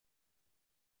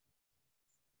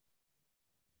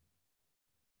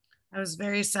I was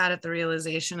very sad at the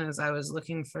realization as I was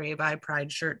looking for a Buy Pride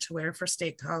shirt to wear for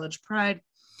State College Pride.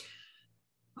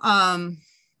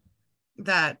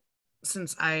 That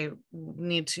since I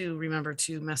need to remember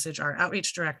to message our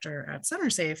outreach director at Center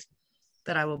Safe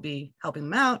that I will be helping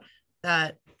them out,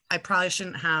 that I probably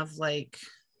shouldn't have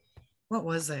what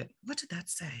was it? What did that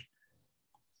say?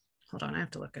 Hold on, I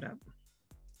have to look it up.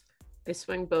 They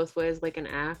swing both ways like an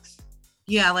axe.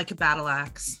 Yeah, like a battle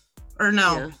axe. Or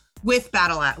no, yeah. with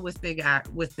big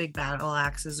battle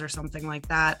axes or something like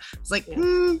that. It's like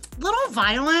little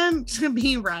violent to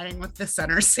be riding with the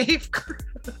Center Safe crew.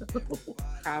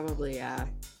 Probably, yeah.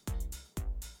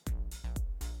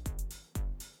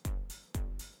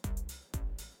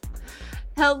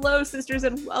 Hello, sisters,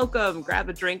 and welcome. Grab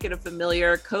a drink and a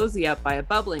familiar, cozy up by a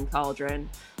bubbling cauldron,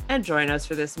 and join us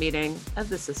for this meeting of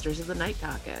the Sisters of the Night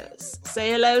Caucus.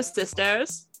 Say hello,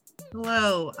 sisters.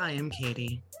 Hello, I am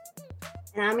Katie.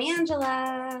 And I'm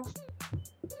Angela.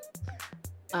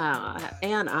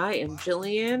 And I am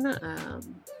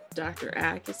Jillian. Dr.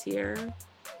 Ack is here.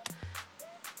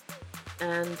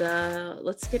 And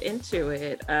let's get into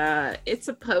it. It's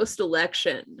a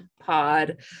post-election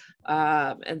pod.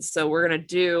 And so we're going to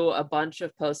do a bunch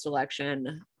of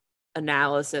post-election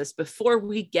analysis. Before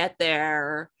we get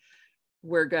there,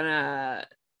 we're going to,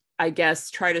 I guess,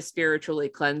 try to spiritually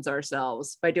cleanse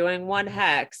ourselves by doing one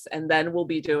hex, and then we'll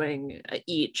be doing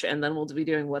each, and then we'll be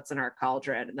doing what's in our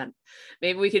cauldron, and then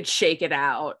maybe we could shake it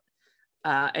out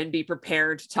and be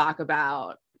prepared to talk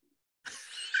about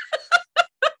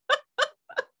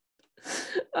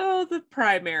the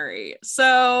primary.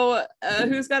 So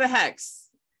who's got a hex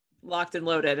locked and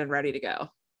loaded and ready to go?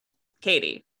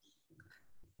 Katie.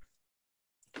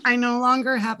 I no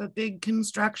longer have a big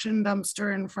construction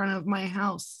dumpster in front of my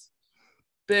house.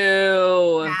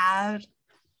 Boo. Sad.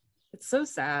 It's so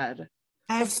sad.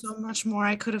 I have so much more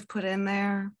I could have put in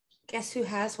there. Guess who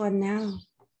has one now?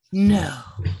 No.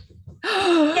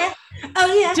 Yeah.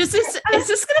 Oh yeah. Is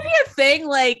this gonna be a thing?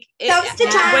 Like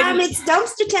dumpster time. It's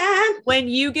dumpster time. When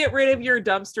you get rid of your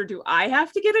dumpster, do I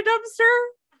have to get a dumpster?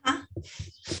 Uh-huh.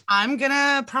 I'm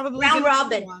gonna probably round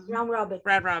robin.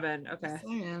 Okay.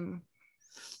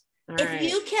 If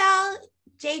you kill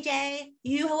JJ,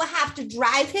 you will have to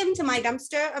drive him to my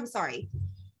dumpster. I'm sorry.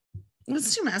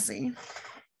 It's too messy.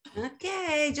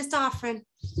 Okay, just offering.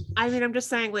 I mean, I'm just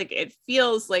saying, like, it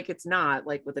feels like it's not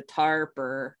like with a tarp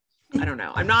or I don't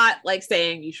know. I'm not like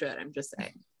saying you should. I'm just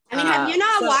saying. I mean, have you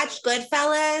not watched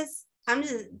Goodfellas? I'm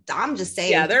just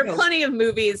saying. Yeah, there are plenty of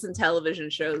movies and television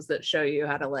shows that show you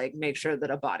how to like make sure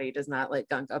that a body does not like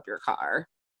gunk up your car.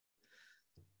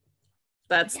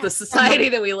 That's the society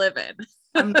that we live in.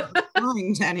 I'm not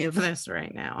going to any of this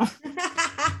right now.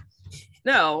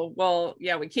 No, well,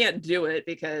 yeah, we can't do it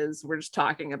because we're just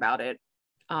talking about it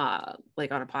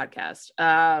like on a podcast.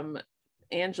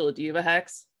 Angela, do you have a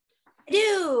hex?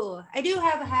 I do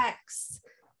have a hex.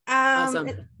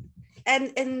 Awesome.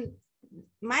 And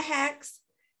my hex,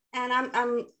 and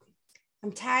I'm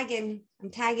tagging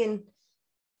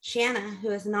Shanna, who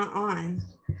is not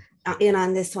in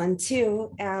on this one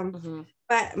too.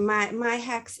 But my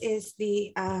hex is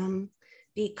the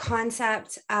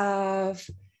concept of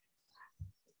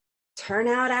turn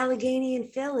out Allegheny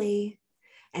and Philly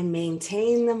and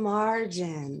maintain the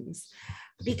margins,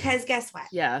 because guess what?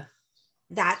 Yeah,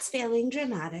 that's failing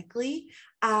dramatically.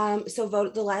 So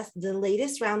the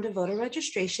latest round of voter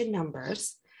registration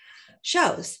numbers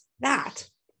shows that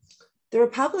the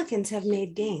Republicans have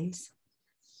made gains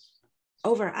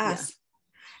over us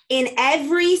in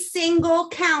every single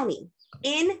county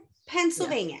in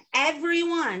Pennsylvania,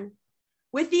 everyone,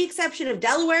 with the exception of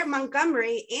Delaware,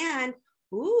 Montgomery, and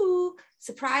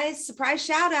surprise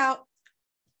shout out,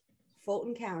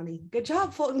 Fulton County. Good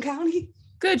job, Fulton County.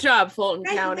 Good job, Fulton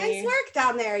County. Nice work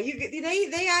down there.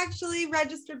 They actually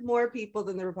registered more people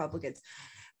than the Republicans.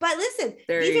 But listen,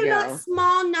 these are not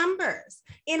small numbers.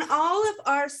 In all of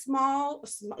our small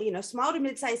to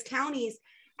mid-sized counties,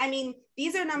 I mean,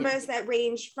 these are numbers that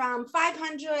range from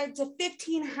 500 to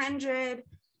 1,500,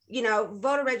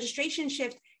 voter registration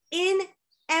shift in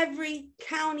every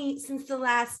county since the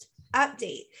last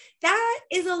update. That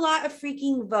is a lot of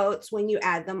freaking votes when you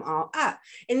add them all up.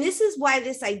 And this is why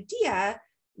this idea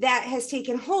that has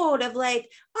taken hold of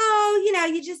like,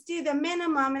 you just do the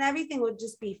minimum and everything would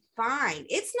just be fine.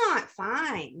 It's not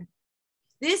fine.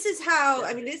 This is how,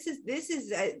 I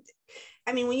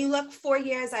mean, when you look 4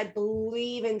 years, I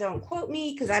believe, and don't quote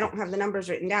me because I don't have the numbers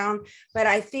written down, but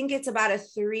I think it's about a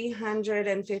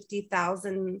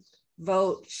 350,000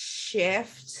 vote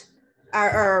shift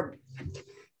or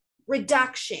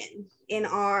reduction in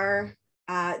our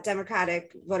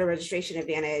Democratic voter registration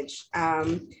advantage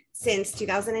since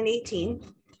 2018.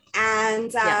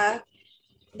 And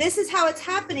this is how it's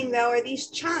happening, though, are these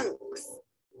chunks.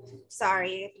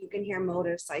 Sorry if you can hear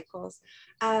motorcycles.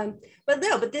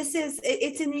 But this is,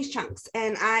 it's in these chunks.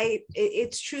 And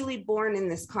it's truly born in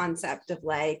this concept of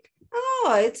like,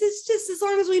 oh, it's just as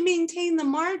long as we maintain the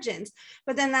margins.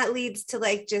 But then that leads to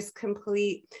like just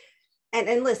complete,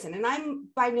 and listen, and I'm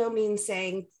by no means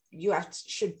saying you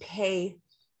should pay.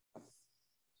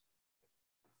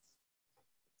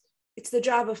 It's the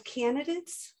job of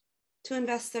candidates to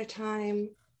invest their time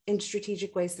in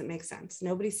strategic ways that make sense.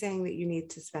 Nobody's saying that you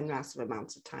need to spend massive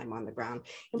amounts of time on the ground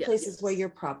in places where you're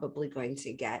probably going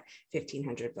to get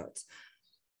 1,500 votes.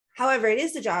 However, it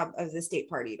is the job of the state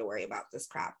party to worry about this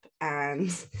crap.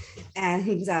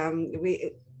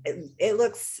 It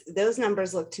looks, those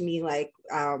numbers look to me like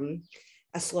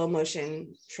a slow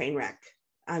motion train wreck.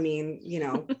 I mean, you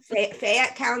know,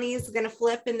 Fayette County is going to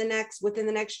flip within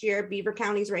the next year. Beaver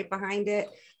County's right behind it.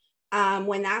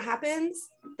 When that happens,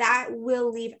 that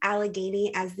will leave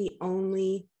Allegheny as the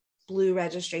only blue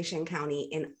registration county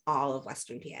in all of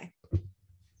Western PA.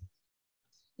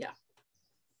 Yeah.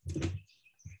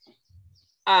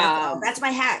 That's my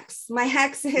hex. My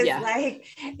hex is like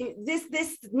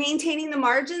this maintaining the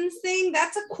margins thing.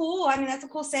 That's a cool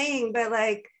saying, but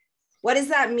like, what does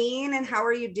that mean? And how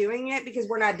are you doing it? Because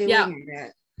we're not doing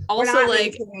it. Also,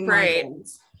 like, right.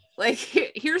 Margins. Like,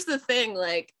 here's the thing,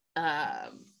 like,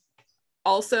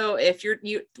 also, if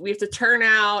we have to turn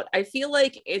out, I feel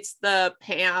like it's the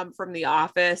Pam from The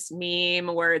Office meme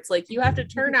where it's like, you have to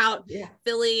turn out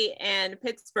Philly and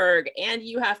Pittsburgh, and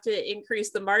you have to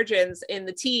increase the margins in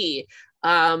the T.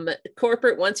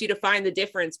 Corporate wants you to find the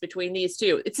difference between these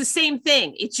two. It's the same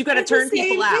thing. You got to turn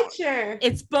people out. Picture.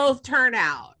 It's both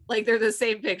turnout. Like, they're the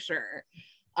same picture.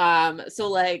 So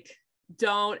like,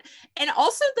 don't. And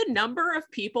also the number of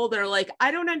people that are like,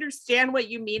 I don't understand what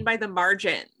you mean by the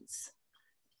margins.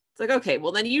 It's like, okay,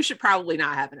 well then you should probably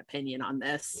not have an opinion on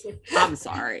this. I'm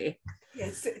sorry.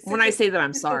 Yes. When I say that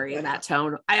I'm sorry in that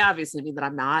tone, I obviously mean that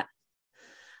I'm not.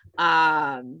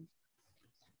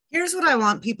 Here's what I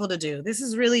want people to do. This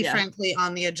is really frankly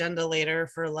on the agenda later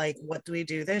for like, what do we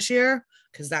do this year?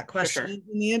 Because that question is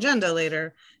in the agenda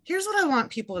later. Here's what I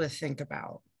want people to think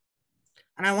about.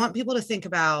 And I want people to think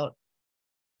about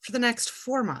for the next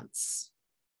 4 months.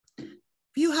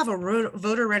 If you have a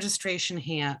voter registration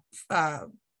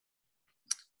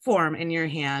form in your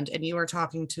hand and you are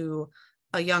talking to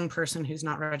a young person who's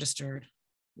not registered,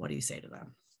 what do you say to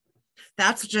them?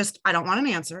 That's just, I don't want an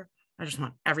answer. I just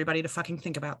want everybody to fucking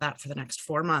think about that for the next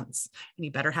 4 months. And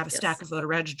you better have a stack of voter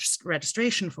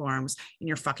registration forms in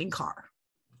your fucking car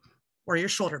or your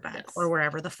shoulder bag or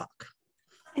wherever the fuck.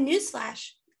 A newsflash.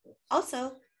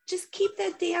 Also, just keep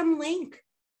that damn link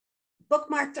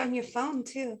bookmarked on your phone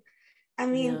too. I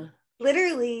mean,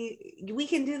 literally, we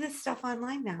can do this stuff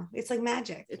online now. It's like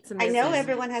magic. It's amazing. I know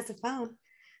everyone has a phone.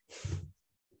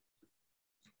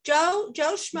 Joe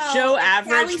Schmo, Joe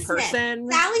average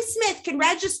person. Sally Smith can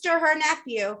register her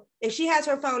nephew if she has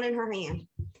her phone in her hand.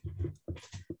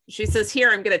 She says,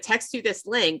 here, I'm going to text you this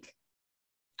link.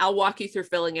 I'll walk you through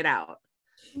filling it out.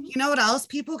 You know what else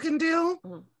people can do?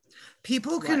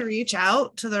 People can reach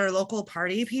out to their local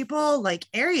party people, like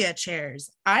area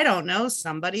chairs. I don't know,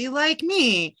 somebody like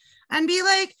me, and be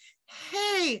like,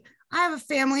 hey, I have a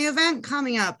family event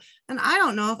coming up and I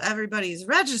don't know if everybody's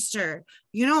registered.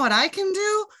 You know what I can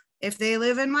do? If they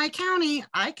live in my county,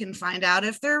 I can find out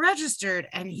if they're registered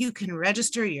and you can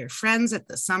register your friends at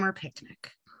the summer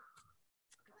picnic.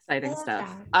 Exciting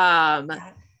stuff.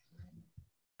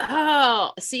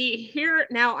 Oh, see here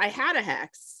now I had a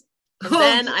hex and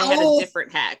then I had a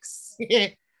different hex.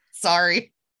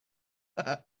 Sorry.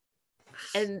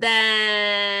 And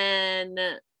then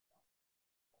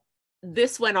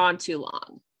this went on too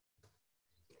long.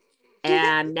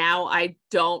 And now I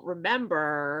don't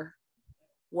remember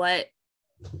what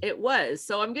it was.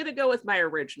 So I'm going to go with my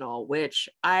original, which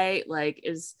I like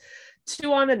is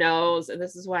too on the nose. And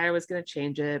this is why I was going to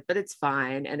change it, but it's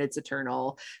fine. And it's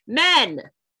eternal. Men.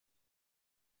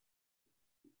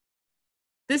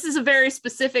 This is a very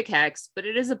specific hex, but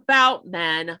it is about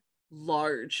men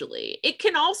largely. It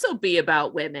can also be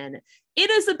about women. It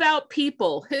is about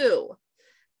people who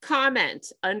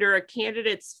comment under a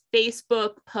candidate's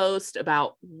Facebook post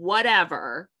about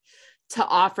whatever to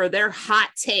offer their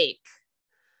hot take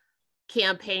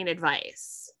campaign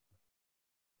advice.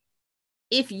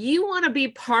 If you want to be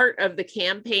part of the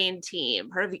campaign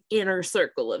team, part of the inner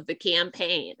circle of the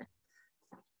campaign,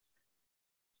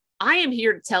 I am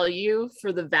here to tell you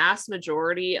for the vast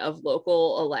majority of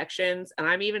local elections, and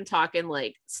I'm even talking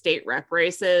like state rep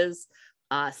races,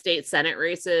 state Senate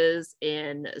races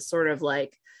in sort of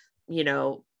like, you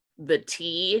know, the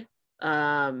T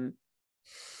on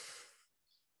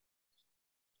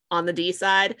the D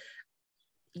side,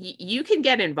 you can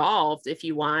get involved if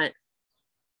you want.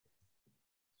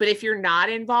 But if you're not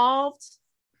involved,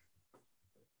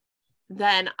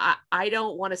 then I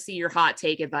don't want to see your hot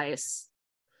take advice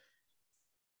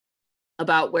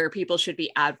about where people should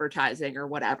be advertising or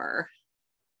whatever.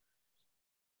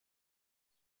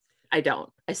 I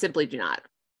simply do not.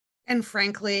 And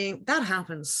frankly, that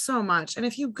happens so much. And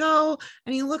if you go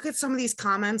and you look at some of these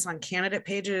comments on candidate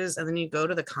pages, and then you go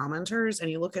to the commenters and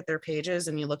you look at their pages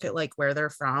and you look at like where they're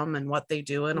from and what they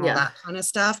do and all that kind of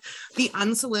stuff, the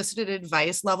unsolicited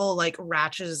advice level like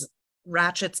ratchets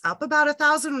up about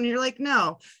 1,000 when you're like,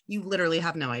 no, you literally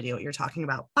have no idea what you're talking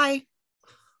about. Bye.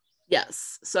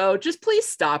 Yes. So just please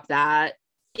stop that.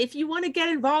 If you want to get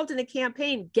involved in a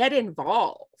campaign, get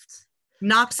involved.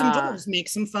 Knock some doors, make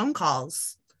some phone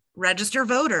calls, register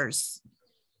voters.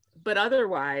 But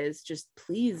otherwise, just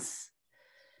please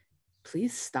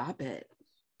stop it.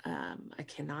 I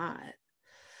cannot.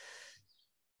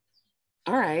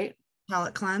 All right.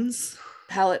 Palate cleanse.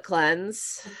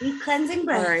 Deep cleansing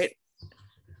breath. All right.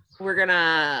 We're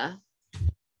gonna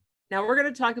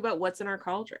talk about what's in our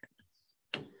cauldron.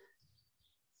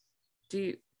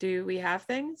 Do we have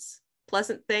things?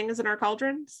 Pleasant things in our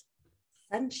cauldrons?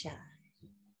 Sunshine.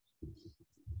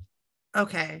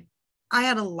 Okay. I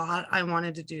had a lot I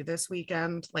wanted to do this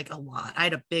weekend, like a lot. I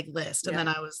had a big list. And then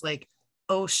I was like,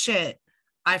 oh shit,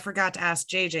 I forgot to ask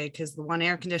JJ because the one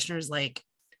air conditioner is like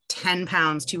 10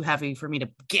 pounds too heavy for me to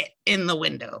get in the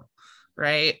window.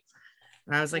 Right.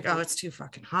 And I was like, oh, it's too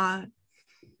fucking hot.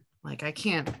 Like I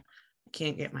can't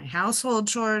get my household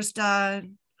chores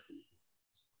done.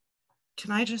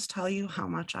 Can I just tell you how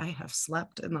much I have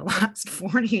slept in the last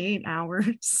 48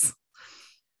 hours?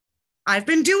 I've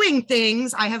been doing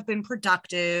things. I have been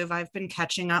productive. I've been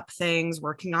catching up things,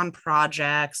 working on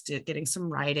projects, getting some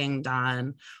writing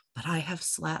done. But I have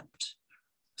slept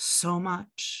so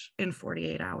much in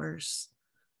 48 hours.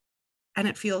 And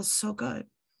it feels so good.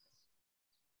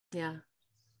 Yeah.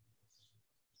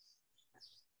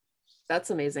 That's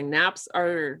amazing. Naps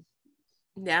are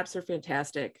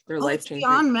fantastic. They're life-changing.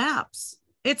 Beyond naps.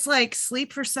 It's like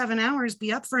sleep for 7 hours,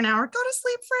 be up for an hour, go to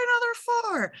sleep for another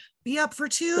 4, be up for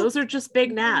 2. Those are just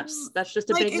big naps. That's just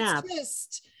a big nap.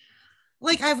 Just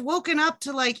like I've woken up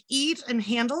to like eat and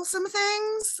handle some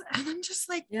things, and I'm just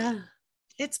like,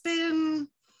 it's been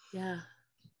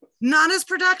not as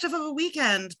productive of a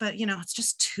weekend, but you know, it's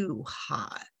just too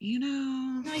hot, you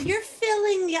know. No, you're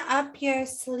filling up your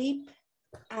sleep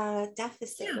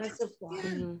deficit reservoir.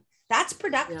 Mm-hmm. That's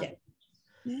productive.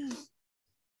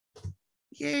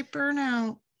 Yay,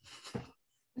 burnout.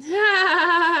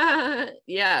 Yeah.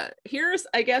 Here's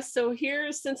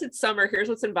since it's summer, here's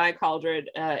what's in my cauldron.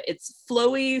 It's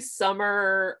flowy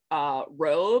summer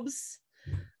robes.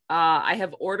 I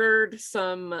have ordered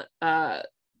some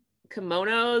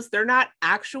kimonos. They're not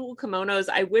actual kimonos.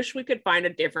 I wish we could find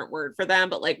a different word for them,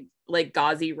 but like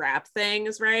gauzy wrap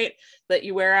things, right? That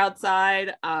you wear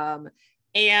outside.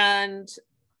 And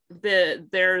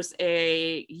there's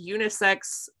a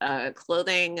unisex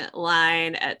clothing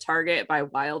line at Target by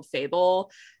Wild Fable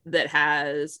that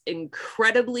has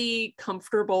incredibly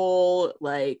comfortable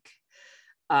like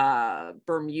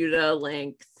Bermuda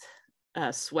length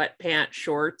sweatpant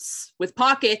shorts with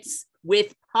pockets, real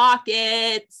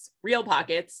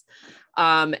pockets,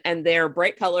 and they're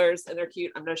bright colors and they're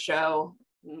cute. I'm gonna show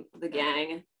the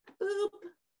gang. Boop.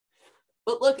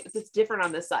 But look, it's different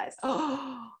on this size.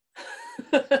 Oh.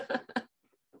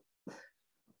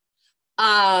 Those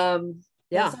are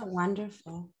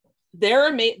wonderful.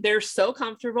 They're so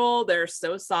comfortable, they're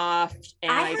so soft,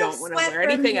 and I don't want to wear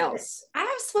anything else. I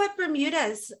have sweat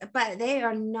Bermudas, but they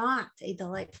are not a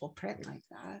delightful print like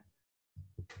that.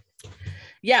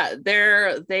 Yeah,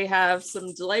 they have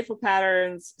some delightful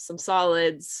patterns, some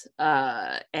solids,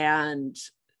 and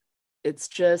it's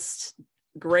just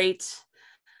great.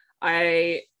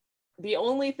 The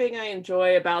only thing I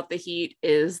enjoy about the heat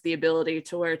is the ability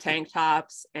to wear tank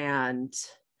tops and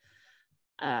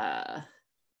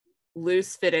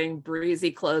loose fitting, breezy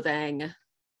clothing.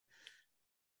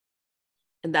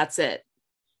 And that's it.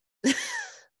 I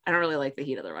don't really like the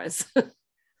heat otherwise.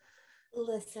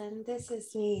 Listen, this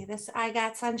is me. I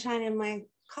got sunshine in my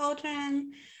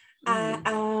cauldron.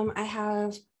 I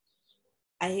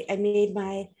made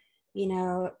my,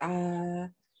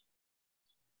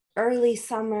 early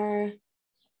summer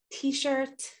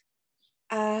t-shirt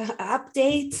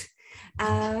update.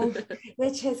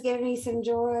 which has given me some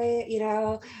joy.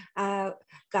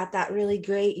 Got that really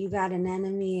great "You Got an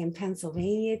Enemy in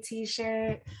Pennsylvania"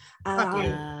 t-shirt.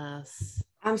 Yes.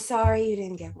 I'm sorry you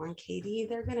didn't get one, Katie.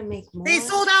 They're gonna make more. They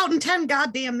sold out in 10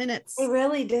 goddamn minutes. They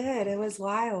really did. It was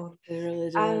wild. They really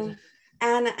did.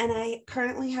 And I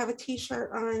currently have a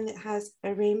t-shirt on that has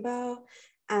a rainbow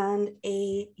and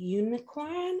a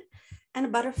unicorn and a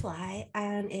butterfly,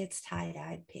 and it's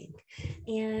tie-dyed pink.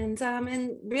 And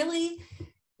really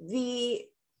the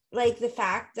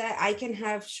fact that I can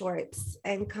have shorts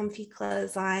and comfy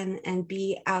clothes on and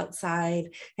be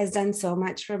outside has done so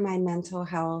much for my mental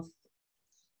health.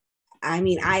 I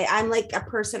mean, I'm like a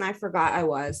person I forgot I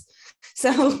was.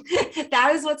 So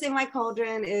that is what's in my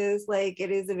cauldron. Is like,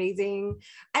 it is amazing.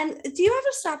 And do you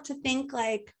ever stop to think,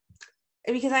 like,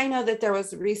 because I know that there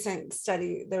was a recent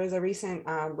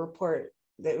report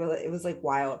that it was like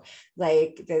wild,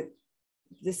 like that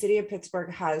the city of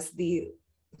Pittsburgh has the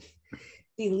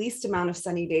least amount of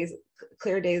sunny days,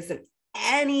 clear days than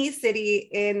any city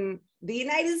in the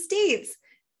United States.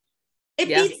 It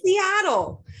beats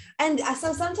Seattle. And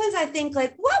so sometimes I think,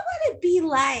 like, what would it be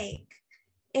like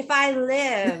if I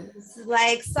lived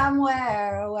like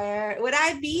somewhere where, would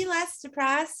I be less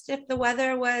depressed if the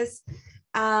weather was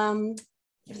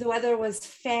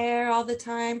fair all the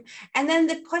time? And then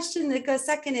the question that goes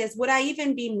second is, would I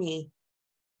even be me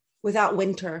without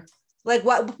winter? Like,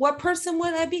 what person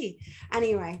would I be?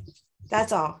 Anyway,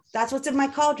 that's all. That's what's in my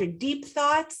cauldron. Deep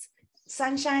thoughts,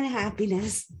 sunshine, and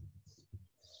happiness.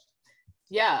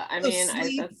 Yeah, I mean,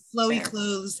 sleep, flowy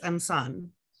clothes, and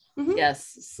sun. Mm-hmm. Yes,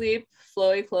 sleep,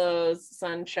 flowy clothes,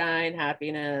 sunshine,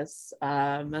 happiness.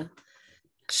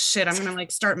 Shit, I'm gonna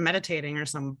like start meditating or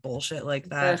some bullshit like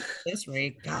that. At this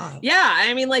rate, God. Yeah,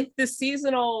 I mean, like the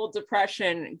seasonal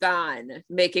depression gone,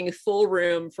 making full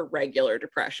room for regular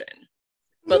depression.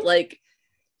 But like,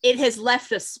 it has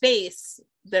left a space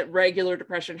that regular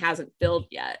depression hasn't filled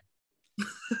yet.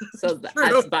 So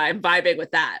I'm vibing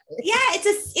with that. Yeah,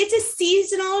 it's a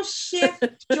seasonal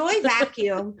shift joy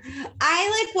vacuum.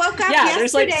 I like woke up yesterday.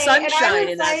 There's like sunshine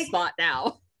in that spot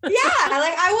now. Yeah,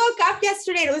 like I woke up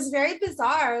yesterday and it was very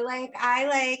bizarre. Like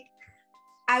I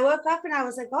woke up and I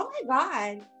was like, oh my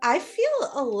God, I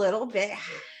feel a little bit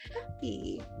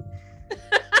happy.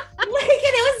 Like,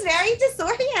 and it was very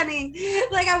disorienting.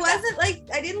 Like I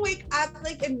didn't wake up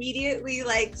like immediately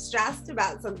like stressed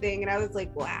about something, and I was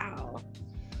like, wow,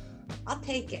 I'll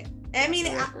take it. I mean,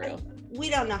 we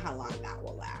don't know how long that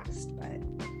will last, but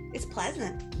it's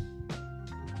pleasant.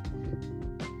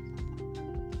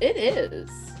 It is.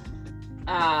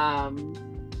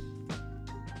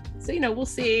 So we'll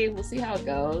see how it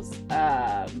goes.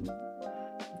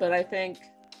 But I think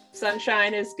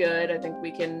sunshine is good. I think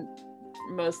we can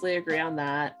mostly agree on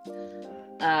that.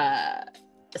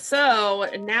 So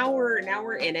now we're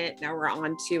in it. Now we're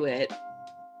on to it.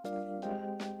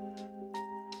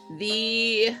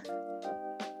 The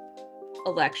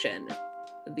election,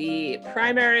 the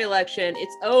primary election,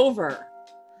 it's over.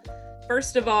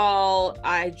 First of all,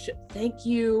 thank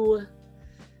you,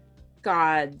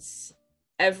 gods.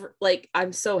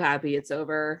 I'm so happy it's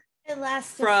over. It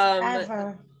lasts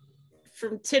forever.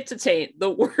 From tit to taint, the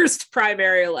worst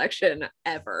primary election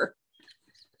ever.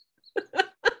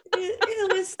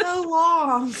 It was so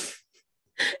long.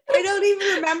 I don't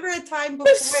even remember a time before.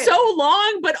 It was so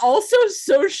long, but also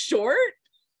so short.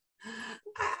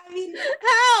 I mean,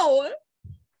 how?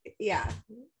 Yeah.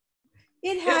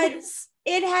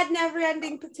 It had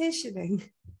never-ending petitioning.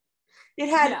 It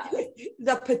had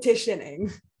the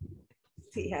petitioning.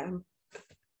 TM.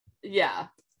 Yeah.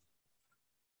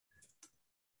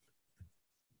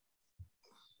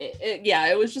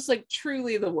 It was just like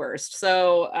truly the worst.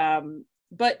 So,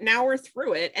 but now we're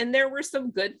through it, and there were some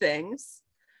good things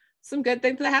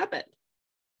that happened.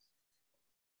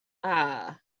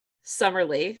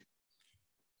 Summerlee.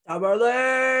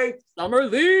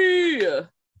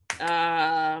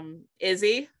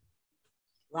 Izzy.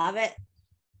 Love it.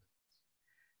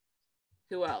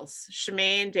 Who else?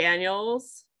 Shemaine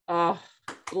Daniels. Oh,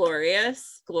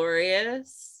 glorious.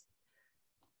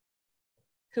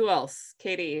 Who else?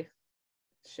 Katie.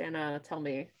 Shanna, tell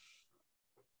me.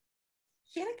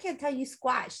 Shanna can't tell you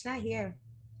squat. She's not here.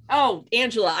 Oh,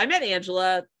 Angela. I met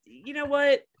Angela. You know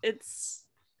what? It's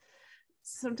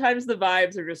sometimes the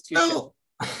vibes are just too chill.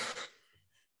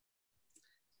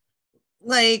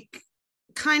 Like,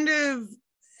 kind of,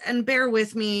 and bear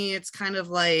with me, it's kind of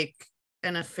like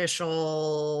an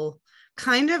official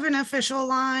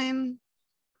line,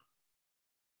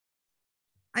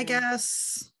 I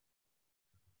guess.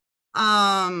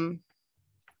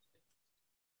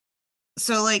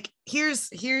 So like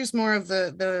here's more of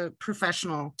the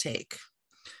professional take.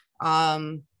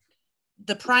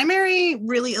 The primary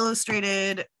really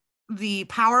illustrated the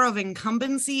power of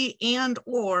incumbency and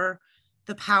or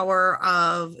the power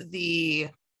of the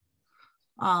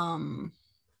I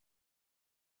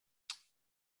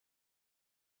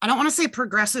don't want to say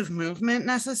progressive movement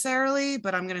necessarily,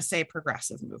 but I'm going to say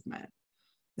progressive movement.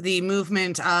 The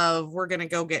movement of we're going to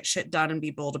go get shit done and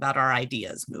be bold about our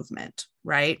ideas movement,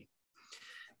 right?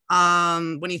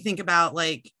 When you think about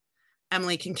like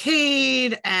Emily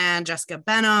Kincaid and Jessica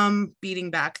Benham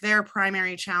beating back their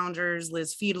primary challengers,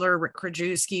 Liz Fiedler, Rick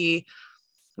Krajewski,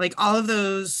 like all of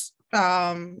those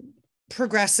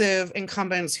progressive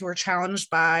incumbents who were challenged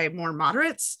by more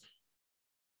moderates,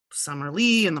 Summer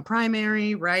Lee in the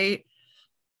primary, right?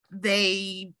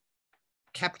 They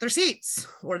kept their seats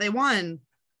or they won.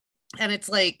 And it's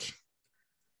like,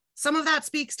 some of that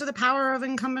speaks to the power of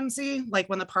incumbency. Like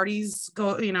when the parties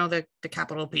go, you know, the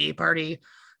capital P party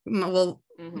will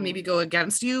maybe go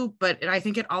against you, but I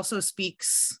think it also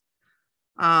speaks,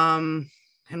 and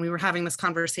we were having this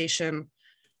conversation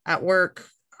at work,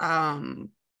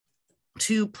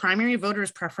 to primary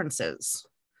voters' preferences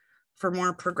for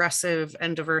more progressive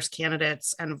and diverse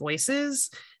candidates and voices.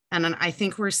 And then I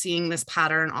think we're seeing this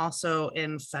pattern also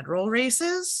in federal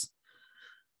races.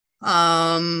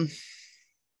 But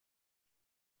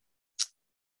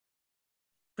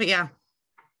yeah,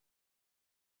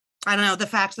 I don't know, the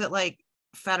fact that like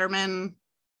Fetterman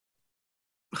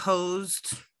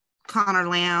hosed Connor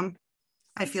Lamb,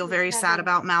 I feel very sad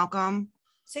about Malcolm.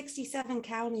 67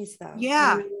 counties though.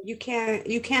 Yeah. I mean,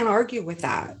 you can't argue with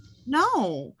that.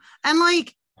 No. And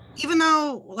like, even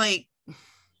though like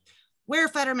where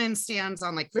Fetterman stands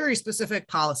on like very specific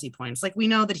policy points, like we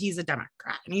know that he's a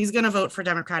Democrat and he's going to vote for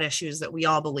Democrat issues that we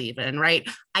all believe in, right?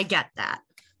 I get that.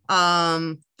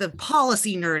 The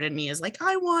policy nerd in me is like,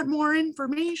 I want more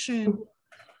information.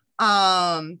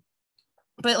 But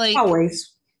like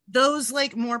always those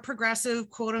like more progressive,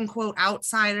 quote unquote,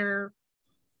 outsider,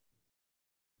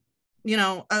 you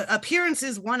know,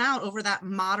 appearances won out over that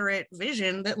moderate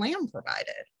vision that Lamb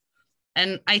provided.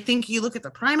 And I think you look at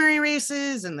the primary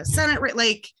races and the Senate,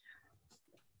 like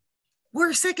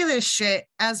we're sick of this shit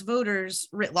as voters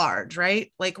writ large,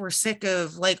 right? Like we're sick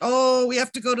of like, oh, we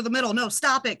have to go to the middle. No,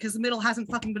 stop it, because the middle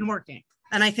hasn't fucking been working.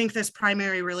 And I think this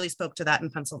primary really spoke to that in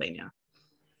Pennsylvania.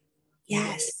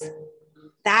 Yes.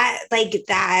 That like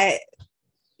that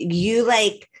you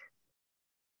like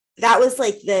that was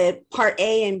like the part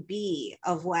A and B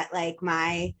of what like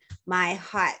my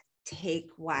hot take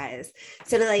was.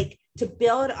 So to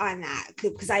build on that,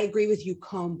 because I agree with you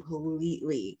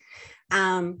completely.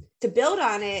 To build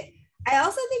on it, I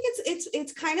also think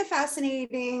it's kind of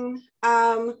fascinating.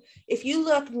 If you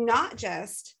look not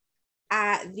just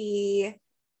at the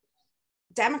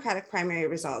Democratic primary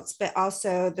results, but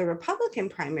also the Republican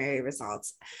primary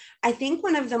results, I think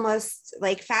one of the most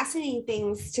like fascinating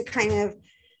things to kind of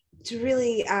to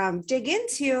really dig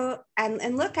into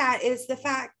and look at is the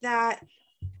fact that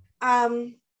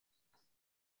on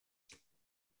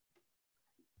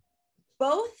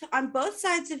both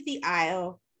sides of the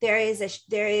aisle, there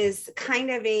is kind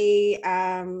of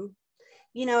a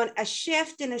you know, a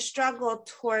shift and a struggle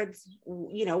towards,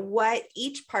 you know, what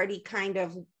each party kind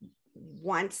of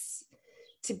wants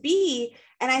to be.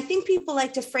 And I think people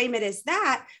like to frame it as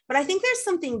that, but I think there's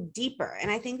something deeper.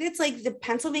 And I think it's like the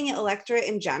Pennsylvania electorate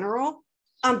in general,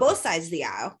 on both sides of the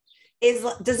aisle,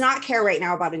 does not care right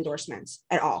now about endorsements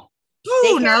at all.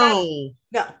 Oh, no.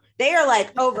 They are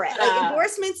like over it. Like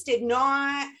endorsements did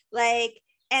not like,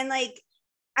 and like,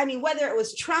 I mean, whether it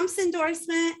was Trump's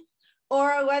endorsement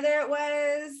or whether it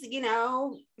was, you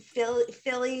know,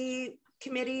 Philly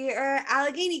committee or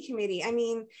Allegheny committee. I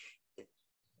mean,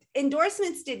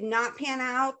 endorsements did not pan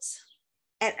out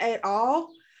at all.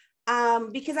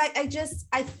 Because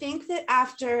I think that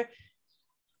after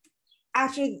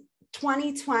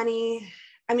 2020,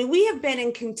 I mean, we have been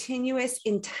in continuous,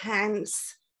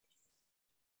 intense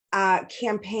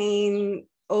campaign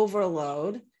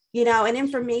overload, you know, and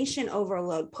information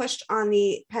overload pushed on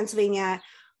the Pennsylvania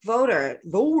voters,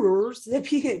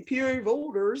 the PA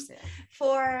voters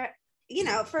for, you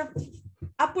know, for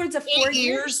upwards of 4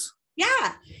 years.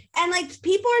 Yeah. And like,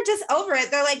 people are just over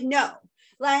it. They're like, no,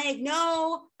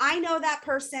 I know that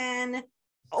person,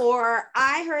 or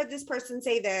I heard this person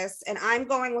say this, and I'm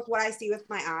going with what I see with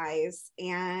my eyes,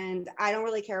 and I don't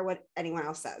really care what anyone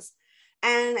else says.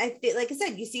 And I feel, like I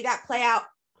said, you see that play out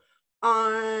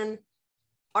on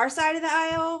our side of the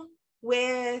aisle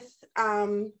with,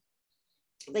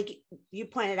 like you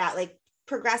pointed out, like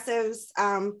progressives,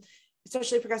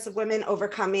 especially progressive women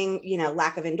overcoming, you know,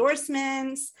 lack of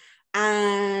endorsements,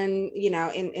 and, you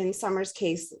know, in Summer's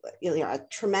case, you know, a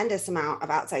tremendous amount of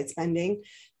outside spending,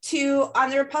 to on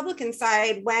the Republican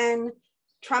side, when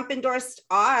Trump endorsed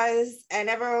Oz and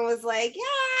everyone was like, yeah,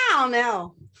 I don't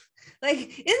know. Like,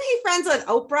 isn't he friends with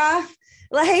Oprah?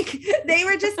 Like, they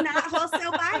were just not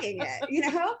wholesale buying it, you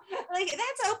know? Like,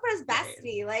 that's Oprah's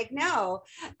bestie. Like, no.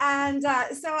 And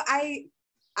so I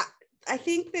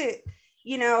think that,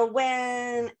 you know,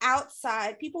 when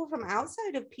people from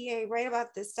outside of PA write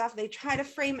about this stuff, they try to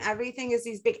frame everything as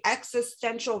these big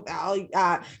existential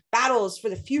battles for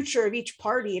the future of each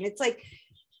party. And it's like,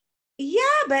 yeah,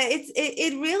 but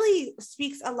it really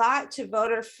speaks a lot to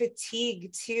voter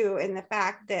fatigue too, and the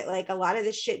fact that like a lot of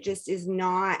this shit just is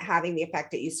not having the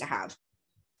effect it used to have.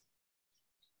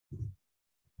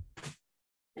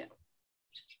 Yeah.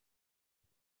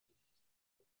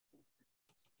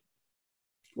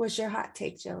 What's your hot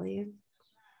take, Jillian?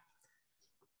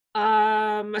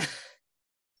 My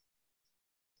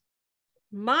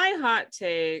hot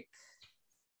take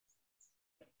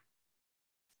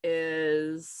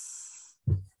is,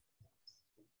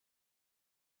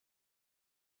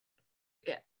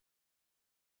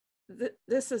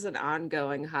 this is an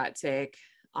ongoing hot take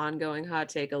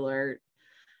alert,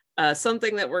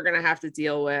 something that we're going to have to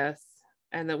deal with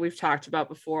and that we've talked about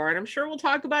before, and I'm sure we'll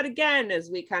talk about again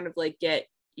as we kind of like get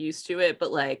used to it,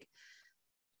 but like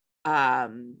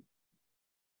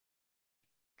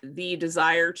the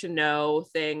desire to know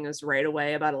things right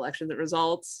away about election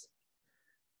results.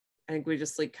 I think we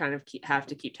just like kind of have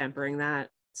to keep tempering that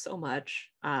so much,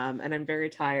 and I'm very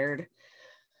tired.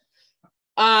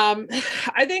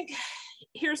 I think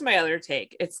here's my other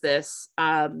take. It's this.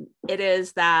 It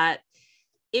is that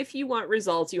if you want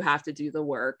results, you have to do the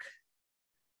work.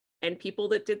 And people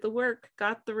that did the work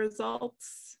got the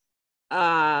results.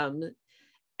 And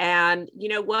you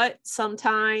know what?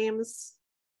 Sometimes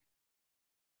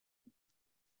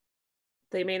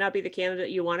they may not be the candidate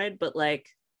you wanted, but like,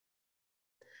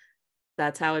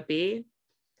 that's how it be.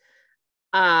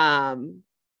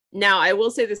 Now, I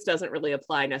will say this doesn't really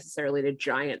apply necessarily to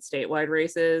giant statewide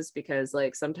races, because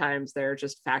like sometimes there are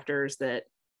just factors that,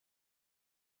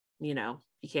 you know,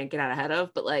 you can't get out ahead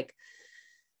of, but like,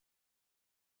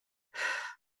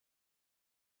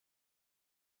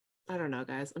 I don't know,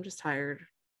 guys, I'm just tired.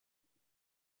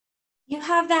 You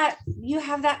have that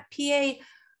PA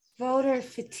voter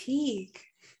fatigue.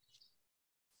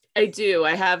 I do.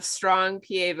 I have strong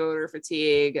PA voter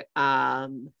fatigue.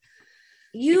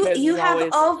 You have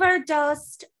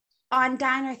overdosed on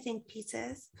diner think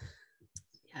pieces.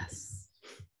 Yes.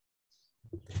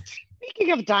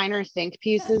 Speaking of diner think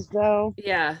pieces, though.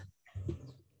 Yeah.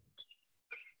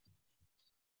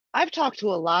 I've talked to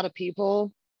a lot of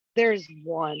people. There's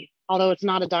one, although it's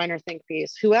not a diner think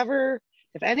piece.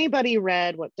 If anybody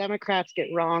read What Democrats Get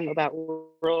Wrong About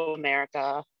Rural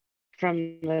America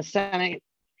from the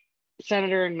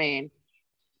senator in Maine,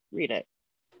 read it.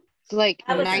 It's like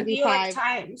 95 New York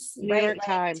Times. New York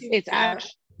Times. It's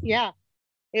actually, yeah,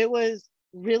 it was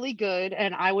really good.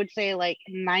 And I would say like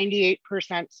 98%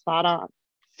 spot on.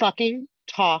 Fucking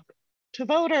talk to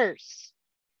voters.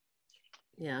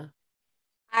 Yeah.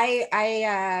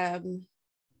 I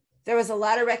there was a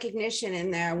lot of recognition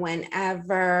in there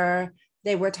whenever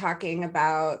they were talking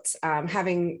about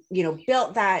having, you know,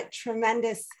 built that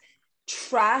tremendous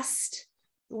trust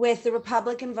with the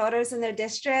Republican voters in their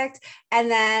district.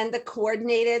 And then their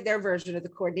version of the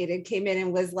coordinated came in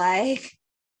and was like,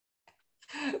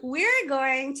 we're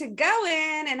going to go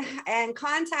in and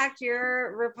contact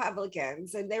your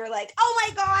Republicans. And they were like, oh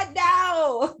my God,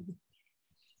 no.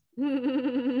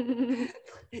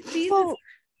 Well,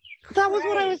 that was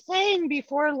what I was saying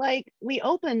before, like, we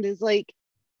opened, is like,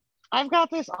 I've got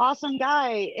this awesome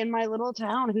guy in my little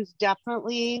town who's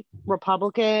definitely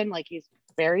Republican, like he's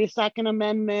very Second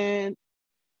Amendment,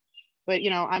 but you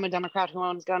know, I'm a Democrat who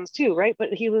owns guns too, right?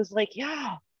 But he was like,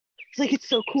 yeah, it's like, it's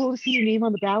so cool to see your name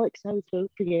on the ballot because I would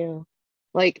vote for you,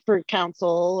 like for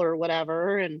council or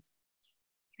whatever.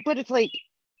 But it's like,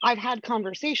 I've had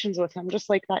conversations with him just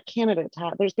like that candidate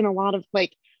had. There's been a lot of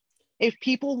like, if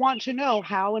people want to know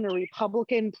how in a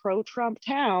Republican pro-Trump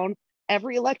town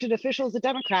every elected official is a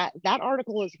Democrat, that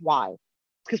article is why.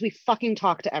 Because we fucking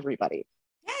talk to everybody.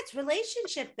 Yeah, it's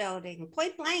relationship building,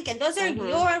 point blank. And those are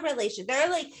your relations. They're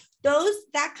like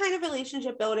that kind of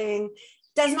relationship building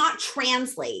does not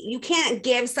translate. You can't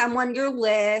give someone your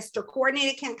list, or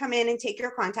coordinator can't come in and take your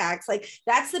contacts. Like,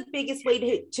 that's the biggest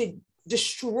way to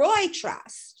destroy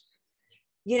trust,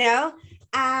 you know?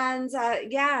 And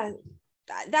yeah,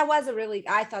 that was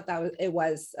I thought it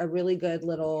was a really good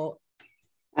little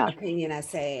opinion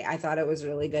essay. I thought it was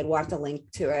really good. We'll have to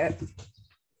link to it.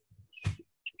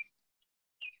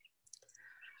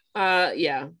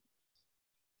 Yeah.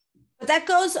 But that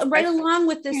goes right along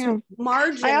with this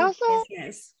margin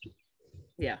business.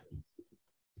 Yeah.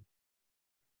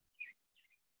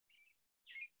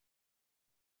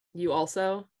 You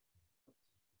also?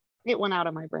 It went out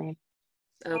of my brain.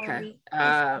 Okay.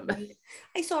 I'm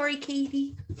sorry,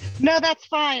 Katie. No, that's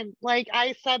fine. Like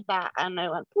I said that and I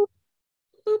went boop.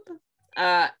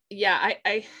 Boop. Yeah,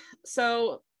 I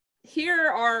so here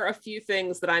are a few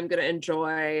things that I'm gonna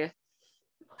enjoy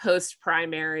post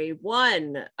primary.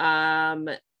 One,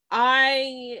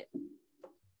 I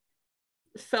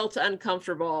felt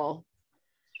uncomfortable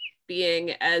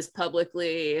being as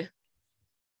publicly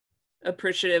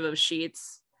appreciative of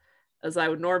Sheetz as I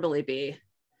would normally be.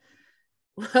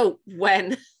 Well,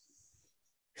 when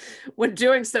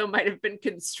doing so might have been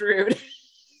construed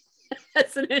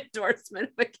as an endorsement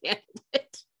of a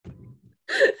candidate.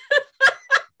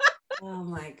 Oh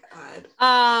my God.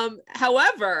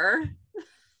 However,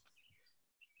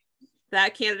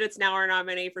 that candidate's now our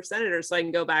nominee for senator, so I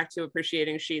can go back to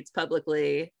appreciating Sheetz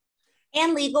publicly.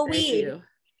 And legal Thank weed. you.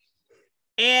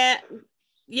 And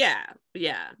yeah.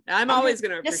 I'm always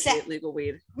going to appreciate legal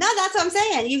weed. No, that's what I'm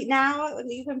saying. You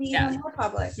can be even more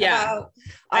public. Yeah.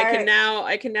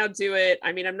 I can now do it.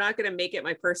 I mean, I'm not going to make it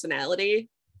my personality,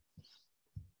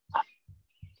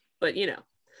 but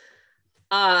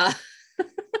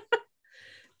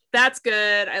that's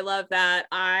good. I love that.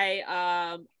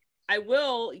 I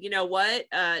will, you know what?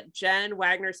 Jen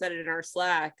Wagner said it in our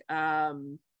Slack.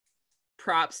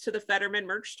 Props to the Fetterman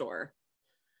merch store.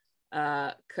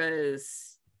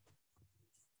 Because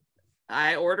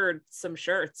I ordered some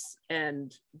shirts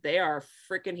and they are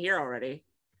freaking here already.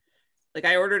 Like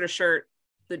I ordered a shirt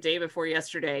the day before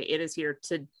yesterday. It is here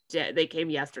today. They came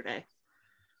yesterday.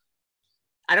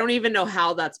 I don't even know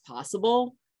how that's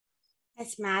possible.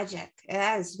 It's magic.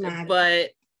 That is magic.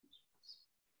 But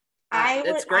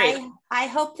it's great. I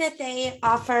hope that they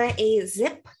offer a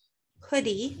zip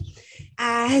hoodie,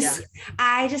 as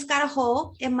I just got a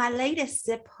hole in my latest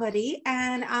zip hoodie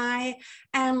and I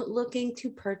am looking to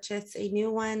purchase a new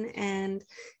one. And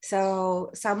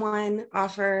so someone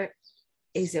offer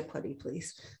a zip hoodie,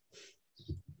 please.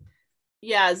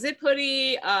 Yeah, zip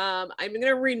hoodie. I'm going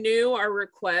to renew our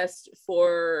request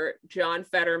for John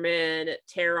Fetterman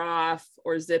tear off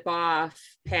or zip off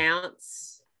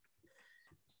pants.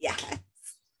 Yes.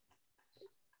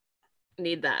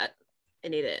 Need that. I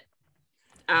need it.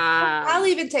 I'll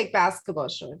even take basketball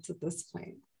shorts at this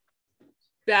point.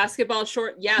 Basketball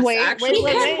short, yes. Wait, actually, we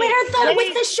can wear them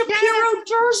with the Shapiro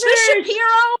jersey. The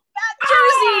Shapiro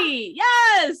jersey,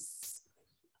 yes.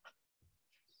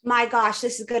 My gosh,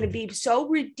 this is going to be so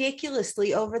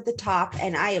ridiculously over the top,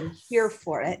 and I am here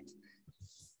for it.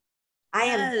 I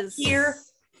am here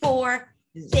for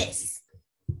this.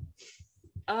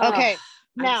 Okay,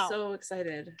 now I'm so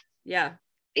excited. Yeah.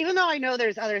 Even though I know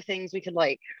there's other things we could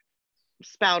like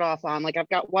spout off on, like I've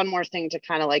got one more thing to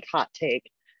kind of like hot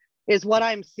take is what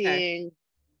I'm seeing,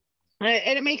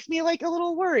 and it makes me like a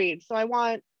little worried. So I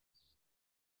want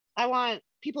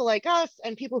people like us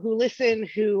and people who listen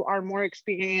who are more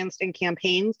experienced in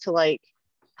campaigns to like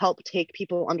help take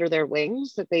people under their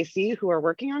wings that they see who are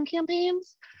working on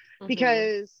campaigns,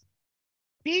 because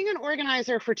being an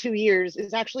organizer for 2 years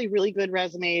is actually really good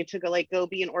resume to go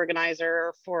be an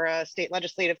organizer for a state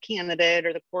legislative candidate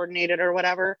or the coordinator or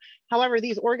whatever. However,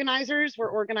 these organizers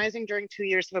were organizing during 2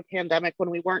 years of a pandemic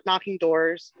when we weren't knocking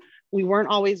doors, we weren't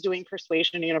always doing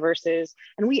persuasion universes,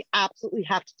 and we absolutely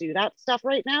have to do that stuff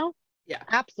right now. Yeah,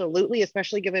 absolutely,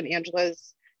 especially given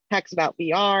Angela's text about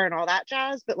VR and all that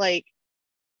jazz. But like,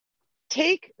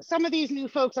 take some of these new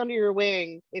folks under your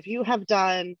wing if you have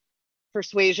done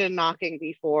persuasion knocking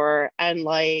before and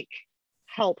like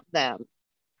help them,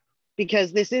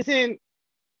 because this isn't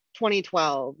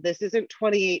 2012, this isn't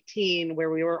 2018 where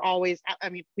we were always, I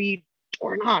mean, we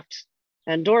door knocked,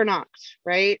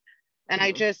 right? And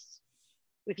I just,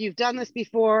 if you've done this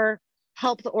before,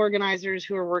 help the organizers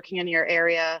who are working in your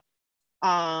area.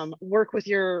 Work with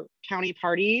your county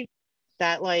party,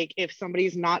 that like if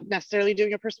somebody's not necessarily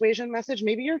doing a persuasion message,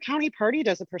 maybe your county party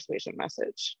does a persuasion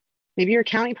message. Maybe your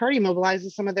county party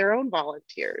mobilizes some of their own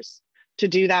volunteers to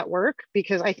do that work,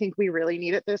 because I think we really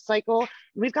need it this cycle.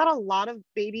 We've got a lot of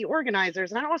baby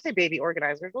organizers, and I don't want to say baby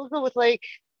organizers, we'll go with like,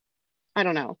 I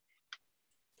don't know.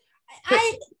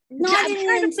 I'm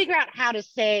trying to figure out how to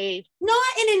say. Not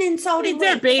in an insulting way.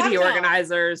 They're baby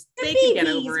organizers. They can get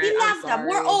over it. We love them.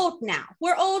 We're old now.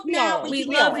 No, we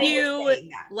love you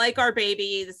like our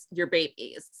babies, your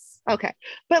babies. Okay.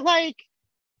 But like,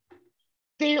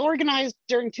 they organized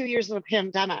during 2 years of a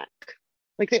pandemic.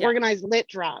 Like they organized lit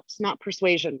drops, not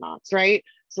persuasion knots, right?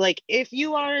 So like if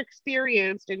you are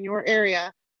experienced in your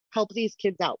area help these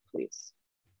kids out, please.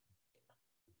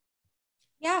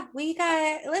 Yeah, we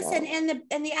got listen, and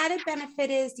the added benefit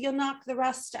is you'll knock the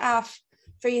rust off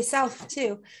for yourself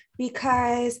too,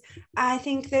 because I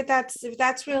think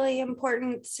that's really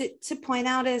important to point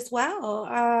out as well.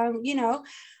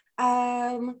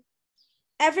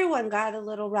 Everyone got a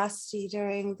little rusty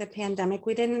during the pandemic.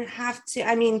 We didn't have to.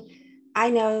 I mean, I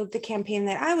know the campaign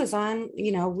that I was on.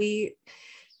 We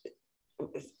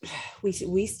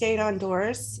stayed on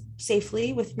doors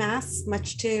safely with masks,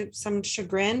 much to some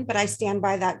chagrin, but I stand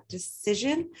by that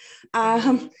decision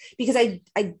because I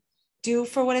do,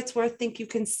 for what it's worth, think you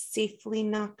can safely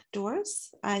knock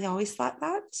doors. I always thought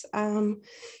that.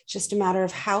 Just a matter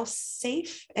of how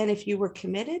safe and if you were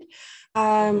committed.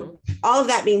 All of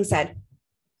that being said,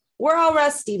 we're all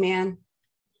rusty, man.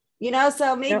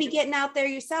 So maybe getting out there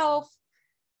yourself,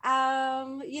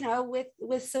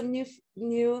 with some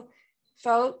new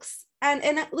folks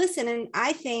and listen, and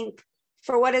I think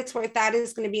for what it's worth, that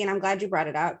is going to be, and I'm glad you brought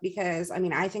it up, because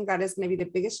I think that is going to be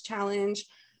the biggest challenge.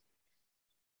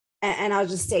 And I'll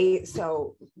just say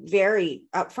so very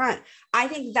upfront. I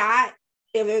think that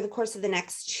over the course of the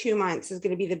next 2 months is going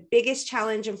to be the biggest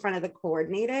challenge in front of the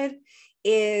coordinated,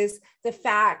 is the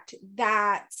fact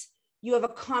that you have a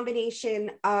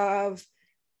combination of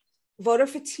voter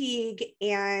fatigue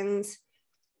and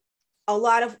a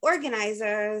lot of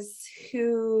organizers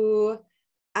whose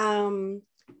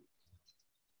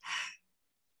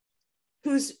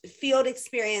field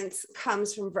experience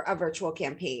comes from a virtual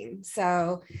campaign.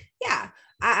 So yeah,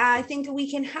 I think we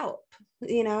can help.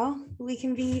 We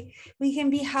can be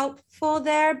helpful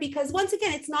there, because once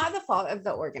again, it's not the fault of the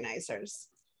organizers.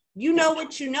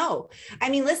 What you know. I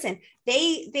mean, listen,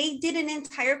 they did an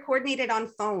entire coordinated on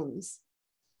phones.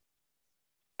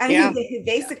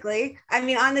 Basically, on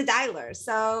the dialer.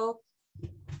 So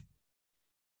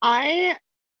I'm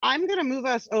going to move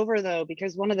us over, though,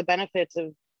 because one of the benefits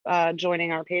of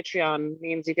joining our Patreon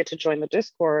means you get to join the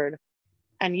Discord,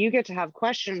 and you get to have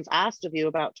questions asked of you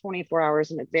about 24 hours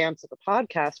in advance of the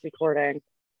podcast recording.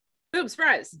 Boom,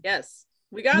 surprise. Yes.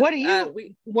 We got what do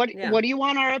you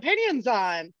want our opinions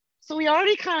on? So we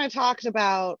already kind of talked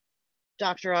about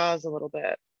Dr. Oz a little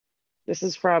bit. This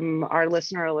is from our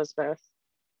listener Elizabeth.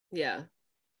 Yeah.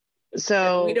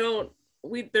 So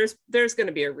there's going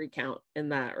to be a recount in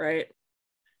that, right?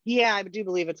 Yeah, I do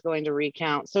believe it's going to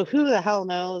recount. So who the hell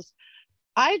knows?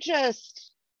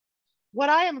 What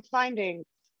I am finding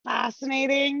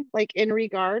fascinating, like in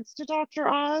regards to Dr.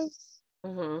 Oz,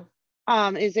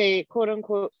 is a quote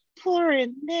unquote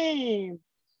foreign name.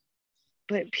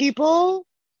 But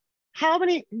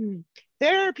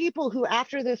there are people who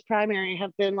after this primary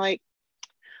have been like,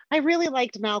 I really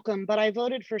liked Malcolm, but I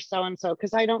voted for so-and-so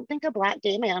because I don't think a Black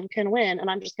gay man can win. And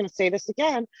I'm just going to say this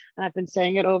again. And I've been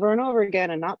saying it over and over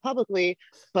again, and not publicly,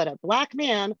 but a Black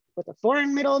man with a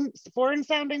foreign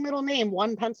sounding middle name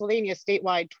won Pennsylvania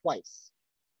statewide twice.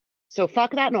 So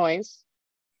fuck that noise.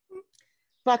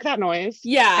 Fuck that noise.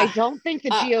 Yeah. I don't think the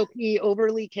GOP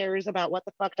overly cares about what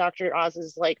the fuck Dr.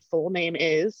 Oz's full name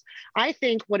is. I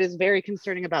think what is very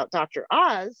concerning about Dr.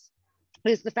 Oz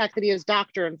is the fact that he has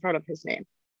doctor in front of his name.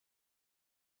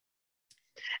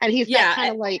 And he's that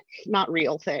kind of not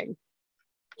real thing.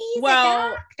 He's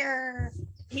a doctor.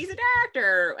 He's a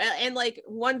doctor. And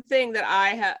one thing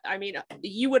that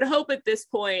you would hope at this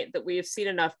point that we have seen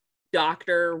enough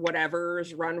doctor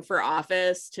whatevers run for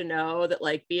office to know that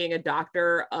being a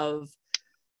doctor of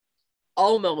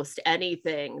almost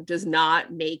anything does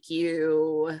not make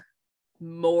you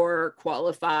more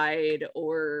qualified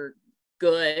or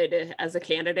good as a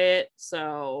candidate.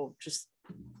 So just,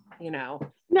 No.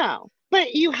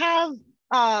 But you have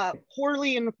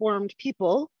poorly informed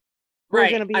people.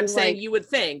 Right. I'm saying you would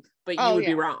think, but you would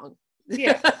be wrong.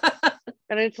 Yeah.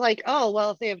 And it's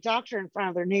if they have doctor in front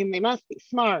of their name, they must be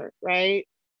smart, right?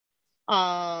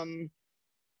 Also,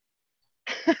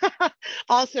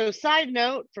 side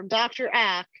note from Dr.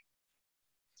 Ack,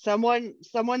 someone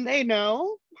they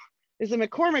know is a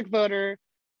McCormick voter,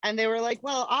 and they were like,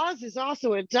 well, Oz is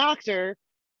also a doctor,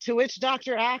 to which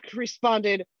Dr. Ack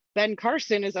responded, Ben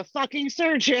Carson is a fucking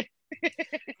surgeon.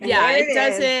 Yeah, it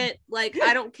doesn't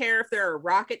I don't care if they're a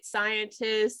rocket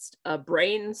scientist, a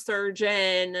brain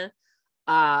surgeon,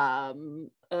 a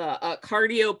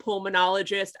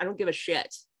cardiopulmonologist. I don't give a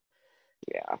shit.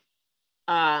 Yeah.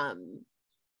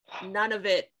 None of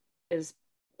it is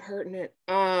pertinent.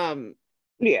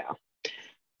 Yeah.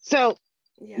 So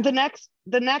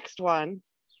the next one,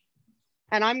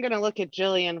 and I'm gonna look at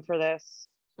Jillian for this.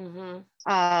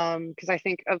 Because I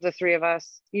think of the three of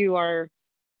us, you are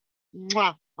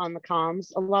on the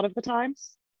comms a lot of the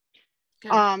times.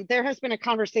 Okay. There has been a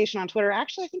conversation on Twitter.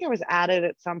 Actually, I think I was at it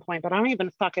at some point, but I don't even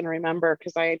fucking remember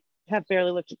because I have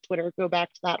barely looked at Twitter. Go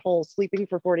back to that whole sleeping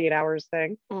for 48 hours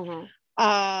thing.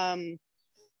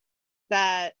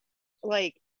 That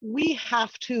like we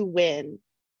have to win,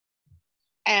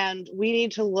 and we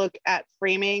need to look at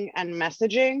framing and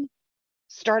messaging,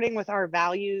 starting with our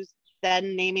values,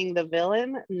 then naming the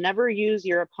villain. Never use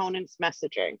your opponent's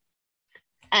messaging.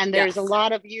 And there's a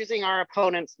lot of using our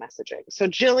opponent's messaging. So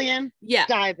Jillian,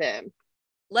 dive in.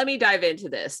 Let me dive into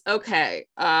this. Okay.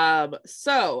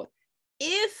 So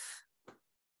if,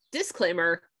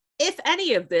 disclaimer, if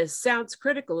any of this sounds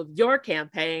critical of your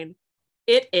campaign,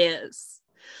 it is.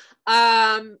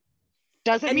 Doesn't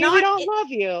mean we don't love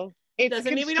you. It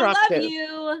doesn't mean we don't love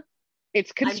you.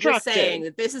 It's constructive. I'm just saying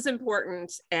that this is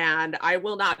important and I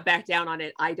will not back down on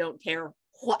it. I don't care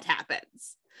what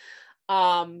happens.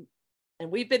 And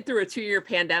we've been through a 2-year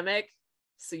pandemic,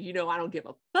 so you know I don't give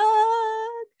a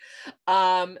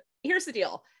fuck. Here's the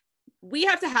deal. We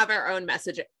have to have our own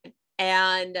messaging,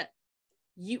 and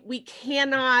we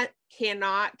cannot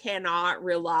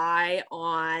rely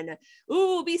on,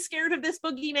 ooh, be scared of this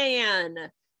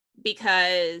boogeyman,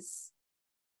 because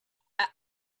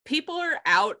people are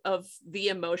out of the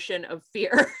emotion of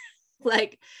fear.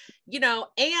 Like, you know,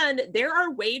 and there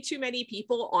are way too many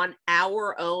people on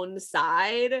our own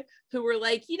side who were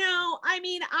like, you know, I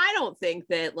mean, I don't think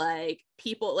that like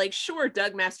people like, sure,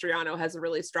 Doug Mastriano has a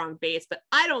really strong base, but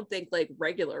I don't think like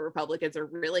regular Republicans are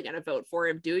really going to vote for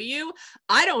him. Do you?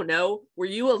 I don't know. Were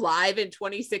you alive in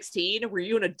 2016? Were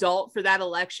you an adult for that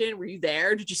election? Were you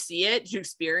there? Did you see it? Did you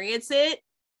experience it?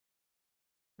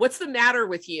 What's the matter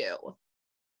with you?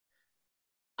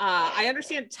 I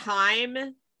understand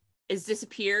time is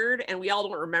disappeared and we all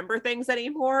don't remember things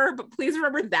anymore, but please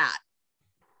remember that.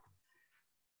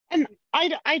 And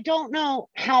I don't know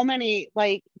how many,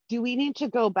 like, do we need to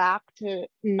go back to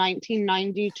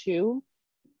 1992?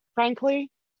 Frankly,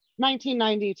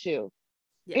 1992.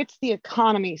 Yeah. It's the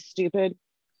economy, stupid.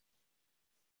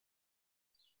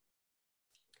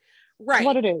 Right. That's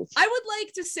what it is. I would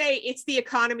like to say it's the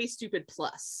economy, stupid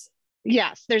plus.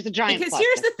 Yes, there's a giant because plus.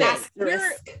 Here's the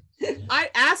thing.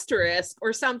 Asterisk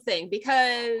or something,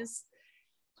 because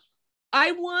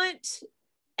I want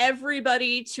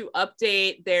everybody to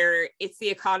update their it's the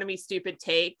economy stupid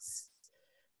takes.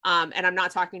 And I'm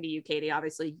not talking to you, Katie.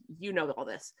 Obviously, you know all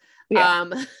this. Yeah.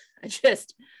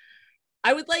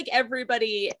 I would like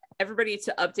everybody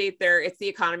to update their it's the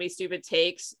economy stupid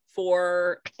takes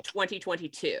for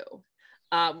 2022.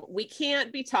 We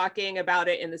can't be talking about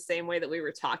it in the same way that we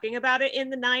were talking about it in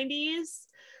the 90s.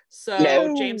 So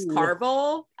no. James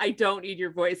Carville, I don't need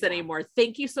your voice anymore.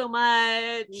 Thank you so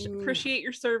much. Appreciate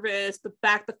your service, but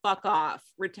back the fuck off.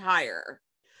 Retire.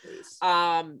 Please.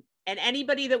 And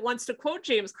anybody that wants to quote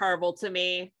James Carville to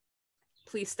me,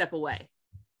 please step away.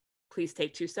 Please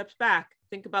take 2 steps back.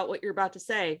 Think about what you're about to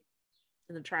say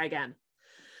and then try again.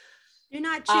 Do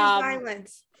not choose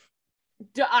violence.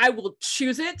 I will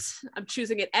choose it. I'm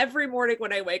choosing it every morning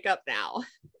when I wake up now.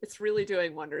 It's really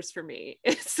doing wonders for me.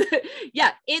 Here's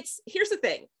the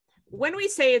thing. When we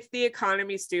say it's the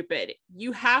economy stupid,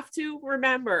 you have to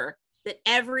remember that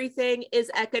everything is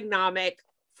economic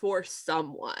for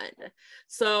someone.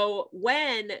 So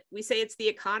when we say it's the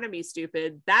economy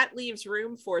stupid, that leaves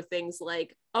room for things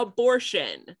like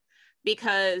abortion,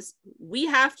 because we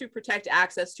have to protect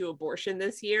access to abortion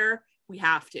this year. We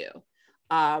have to.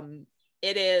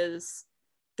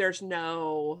 There's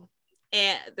no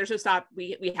stop.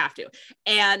 We have to.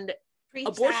 And Preach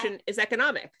abortion that. Is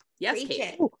economic. Yes,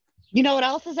 Kate. You know what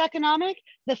else is economic?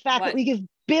 The fact that we give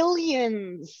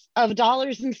billions of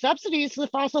dollars in subsidies to the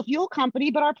fossil fuel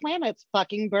company, but our planet's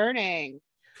fucking burning.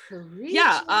 Preach.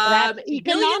 Yeah,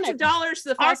 billions of dollars to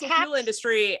the fossil fuel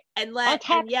industry, and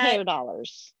taxpayer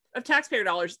dollars. Of taxpayer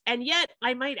dollars. And yet,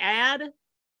 I might add,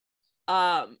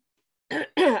 and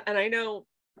I know,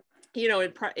 you know,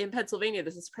 in Pennsylvania,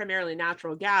 this is primarily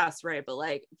natural gas, right? But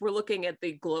like, we're looking at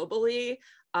the globally,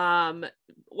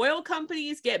 oil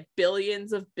companies get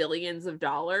billions of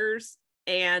dollars,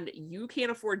 and you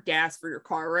can't afford gas for your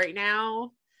car right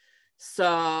now.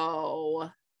 So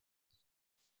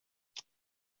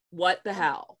what the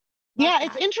hell? Yeah,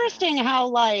 it's interesting how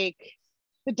like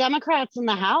the Democrats in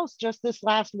the House just this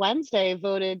last Wednesday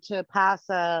voted to pass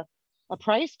a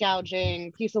price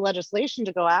gouging piece of legislation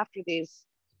to go after these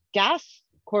gas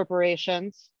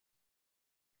corporations,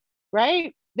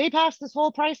 right? They passed this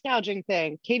whole price gouging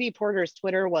thing. Katie Porter's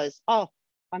Twitter was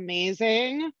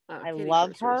amazing. I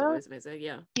love her. Amazing,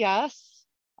 yeah. Yes.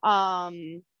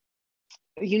 You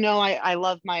know, I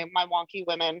love my wonky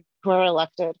women who are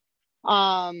elected.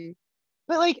 But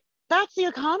like that's the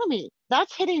economy.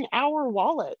 That's hitting our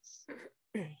wallets.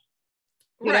 The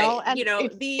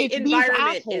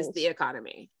environment is the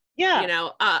economy. Yeah.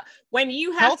 When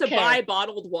you have to buy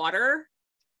bottled water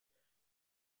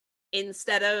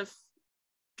instead of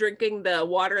drinking the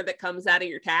water that comes out of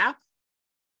your tap.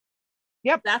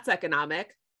 Yep. That's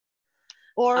economic.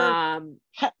 Or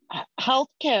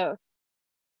healthcare.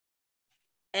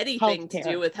 Anything to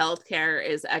do with healthcare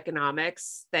is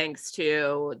economics, thanks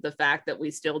to the fact that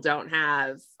we still don't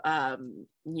have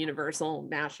universal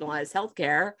nationalized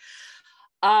healthcare.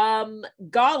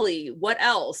 Golly, what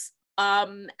else?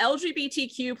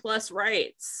 LGBTQ plus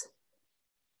rights.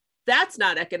 That's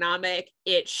not economic.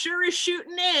 It sure as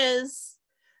shooting is.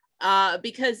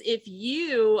 Because if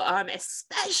you,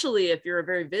 especially if you're a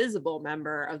very visible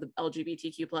member of the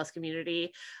LGBTQ plus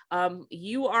community,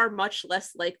 you are much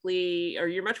less likely, or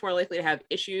you're much more likely to have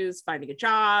issues finding a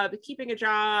job, keeping a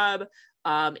job.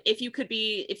 If you can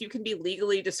be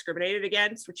legally discriminated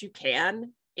against, which you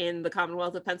can in the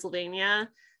Commonwealth of Pennsylvania,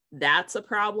 that's a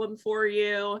problem for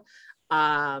you.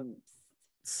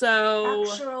 So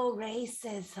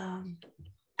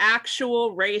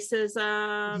actual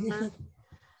racism.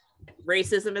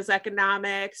 Racism is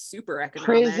economic, super economic.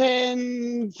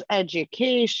 Prisons,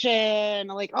 education,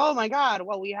 like, oh my God,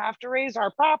 well, we have to raise our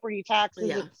property taxes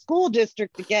at the school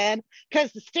district again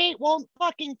because the state won't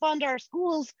fucking fund our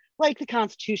schools like the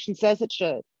Constitution says it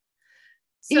should.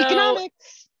 So,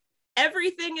 economics.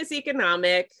 Everything is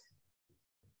economic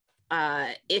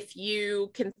if you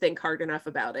can think hard enough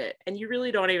about it. And you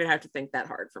really don't even have to think that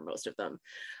hard for most of them.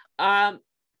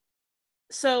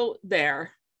 So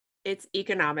there. It's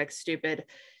economic stupid.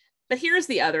 But here's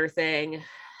the other thing.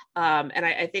 And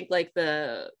I think like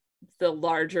the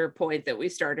larger point that we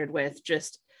started with,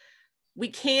 just we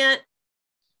can't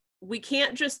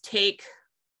just take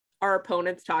our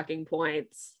opponent's talking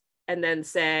points and then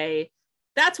say,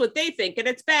 that's what they think and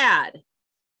it's bad.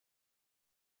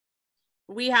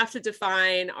 We have to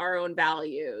define our own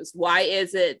values. Why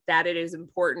is it that it is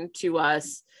important to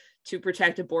us to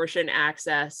protect abortion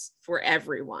access for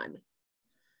everyone?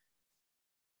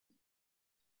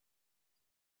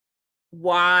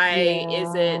 Why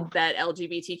is it that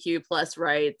LGBTQ plus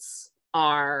rights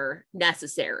are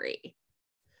necessary?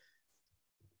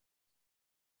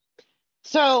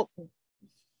 So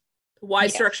why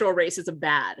structural racism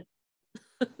bad?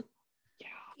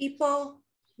 People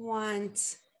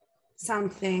want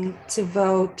something to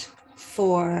vote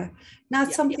for,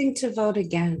 not something to vote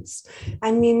against.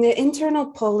 I mean, the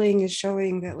internal polling is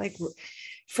showing that like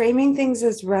framing things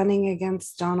as running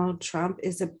against Donald Trump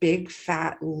is a big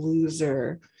fat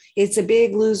loser. It's a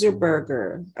big loser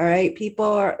burger. All right.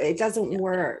 It doesn't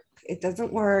work. It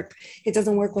doesn't work. It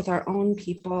doesn't work with our own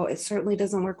people. It certainly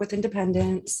doesn't work with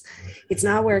independents. It's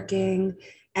not working.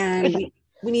 And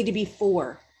we need to be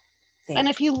for things. And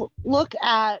if you look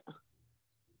at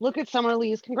Summer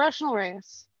Lee's congressional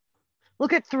race,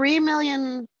 look at $3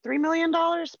 million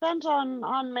spent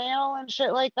on mail and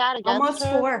shit like that. Almost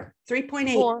her.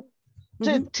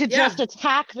 3.8 to just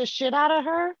attack the shit out of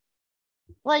her.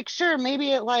 Like, sure,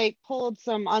 maybe it like pulled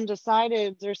some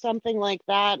undecideds or something like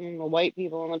that, and the white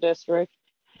people in the district.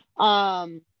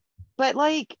 But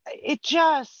like, it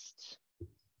just,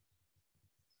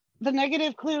 the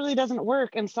negative clearly doesn't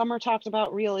work. And Summer talked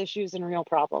about real issues and real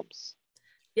problems.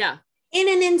 Yeah. In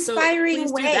an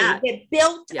inspiring way that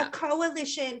built a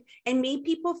coalition and made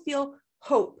people feel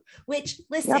hope, which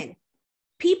listen,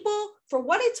 people, for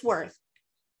what it's worth,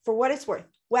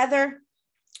 whether,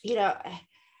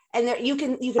 and there, you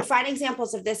can find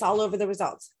examples of this all over the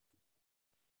results.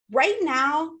 Right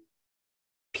now,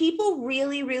 people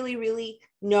really, really, really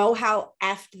know how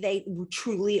effed they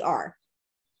truly are.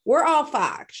 We're all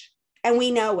fucked and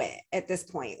we know it at this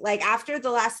point. Like after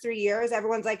the last 3 years,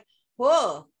 everyone's like,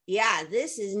 whoa, yeah,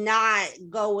 this is not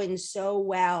going so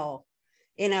well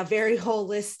in a very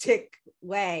holistic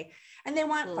way. And they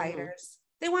want fighters.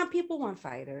 People want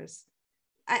fighters.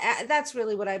 That's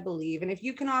really what I believe. And if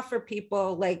you can offer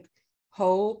people like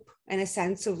hope and a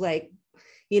sense of like,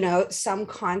 some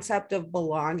concept of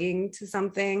belonging to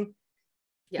something,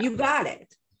 you got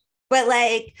it. But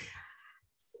like,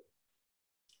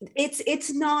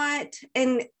 it's not,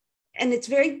 and it's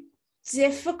very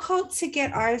difficult to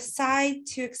get our side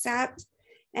to accept.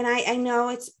 And I know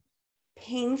it's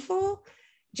painful.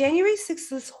 January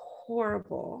 6th was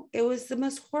horrible. It was the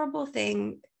most horrible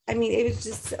thing. I mean, it was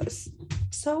just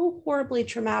so horribly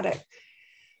traumatic.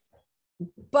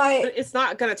 But it's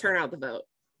not going to turn out the vote.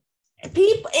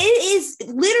 It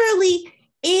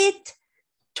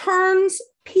turns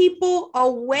people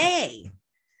away.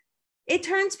 It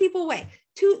turns people away.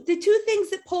 The two things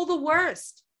that pull the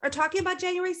worst are talking about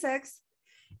January 6th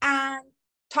and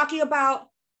talking about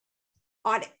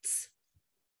audits.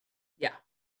 Yeah.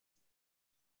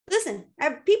 Listen,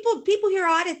 people hear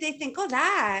audit, they think, oh,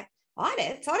 that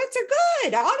audits are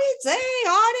good. Audits,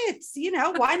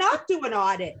 why not do an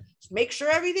audit? Just make sure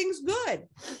everything's good.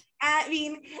 I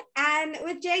mean, and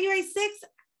with January 6th,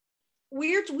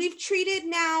 we've treated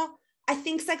now, I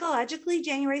think psychologically,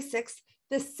 January 6th,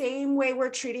 the same way we're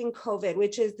treating COVID,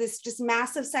 which is this just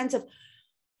massive sense of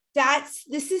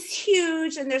this is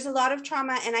huge and there's a lot of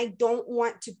trauma and I don't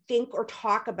want to think or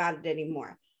talk about it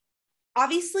anymore.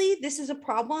 Obviously, this is a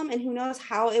problem and who knows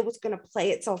how it was going to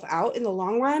play itself out in the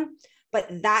long run, but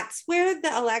that's where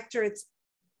the electorate's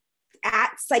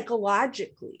at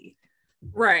psychologically.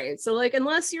 Right. So like,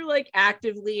 unless you're like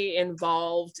actively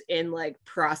involved in like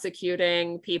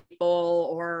prosecuting people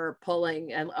or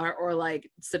pulling or like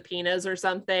subpoenas or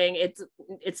something,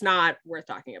 it's not worth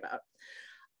talking about.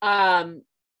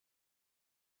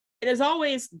 And as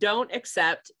always, don't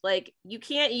accept, like, you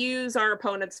can't use our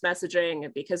opponent's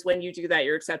messaging because when you do that,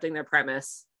 you're accepting their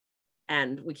premise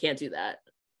and we can't do that.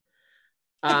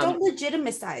 Don't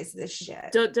legitimize this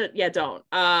shit. Don't.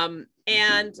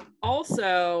 And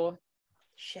also,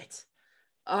 shit.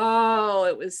 Oh,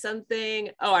 it was something.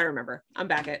 Oh, I remember. I'm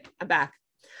back.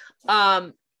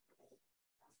 Doug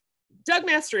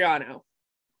Mastriano.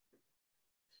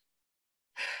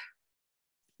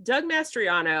 Doug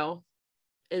Mastriano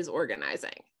is organizing.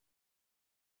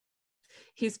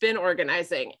 He's been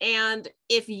organizing. And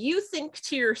if you think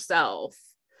to yourself,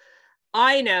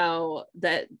 I know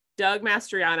that Doug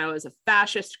Mastriano is a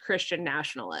fascist Christian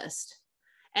nationalist,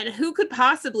 and who could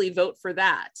possibly vote for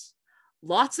that?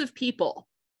 Lots of people,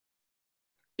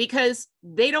 because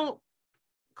they don't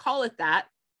call it that.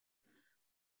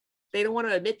 They don't want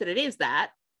to admit that it is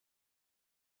that.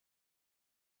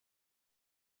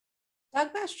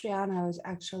 Doug Mastriano is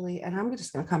actually, and I'm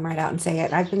just going to come right out and say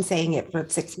it. I've been saying it for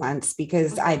 6 months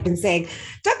because I've been saying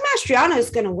Doug Mastriano is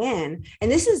going to win. And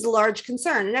this is a large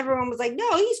concern. And everyone was like,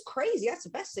 no, he's crazy. That's the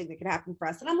best thing that could happen for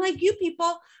us. And I'm like, you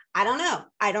people, I don't know.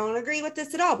 I don't agree with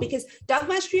this at all because Doug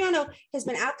Mastriano has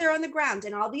been out there on the ground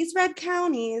in all these red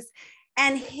counties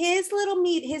and his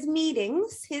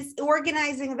meetings, his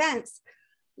organizing events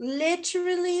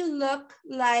literally look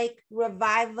like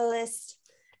revivalist.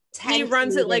 He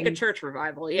runs it like a church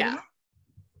revival. Yeah.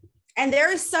 And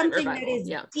there is something that is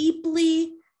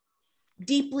deeply,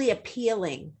 deeply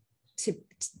appealing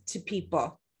to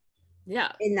people.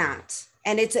 Yeah. In that.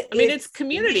 And it's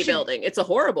community building. It's a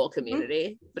horrible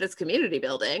community, but it's community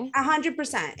building.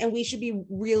 100%. And we should be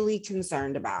really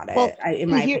concerned about it, in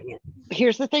my opinion.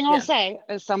 Here's the thing I'll say,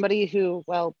 as somebody who,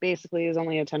 basically has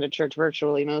only attended church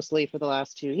virtually mostly for the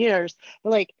last 2 years,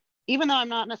 but like, even though I'm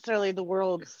not necessarily the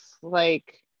world's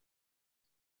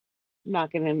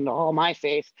not getting into all my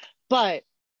faith, but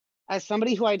as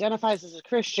somebody who identifies as a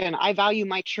Christian, I value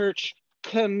my church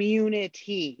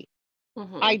community.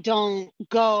 Mm-hmm. I don't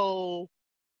go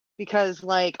because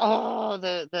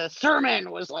the sermon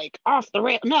was off the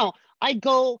rail. No, I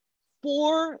go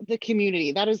for the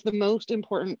community. That is the most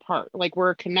important part. We're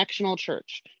a connectional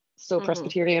church. So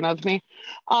Presbyterian of me.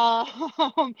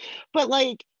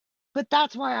 But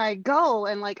that's why I go,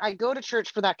 and I go to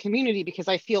church for that community because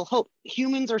I feel hope.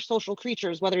 Humans are social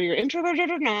creatures, whether you're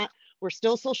introverted or not, we're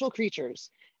still social creatures.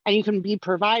 And you can be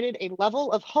provided a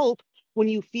level of hope when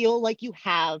you feel like you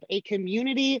have a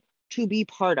community to be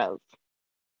part of.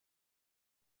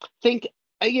 And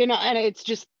it's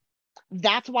just,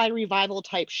 that's why revival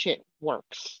type shit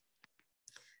works.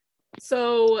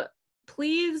 So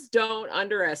please don't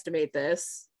underestimate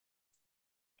this.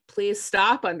 Please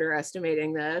stop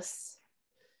underestimating this.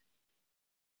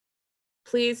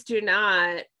 Please do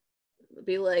not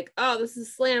be like, oh, this is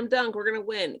a slam dunk, we're going to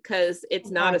win, because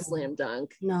it's not a slam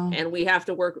dunk. No. And we have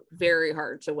to work very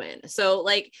hard to win. So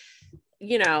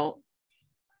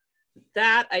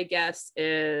that I guess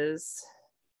is.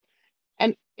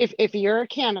 And if you're a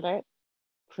candidate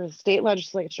for the state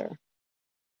legislature,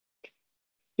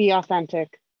 be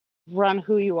authentic, run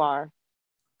who you are,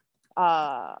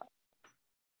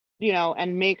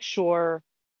 and make sure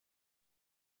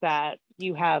that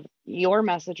you have your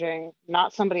messaging,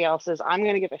 not somebody else's. I'm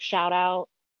going to give a shout out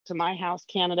to my House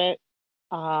candidate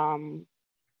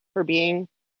for being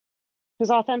his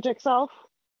authentic self.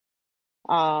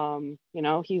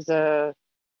 He's a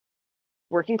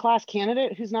working class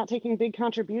candidate who's not taking big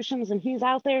contributions, and he's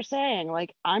out there saying,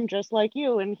 I'm just like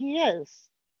you, and he is.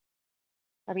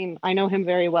 I mean, I know him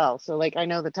very well, so I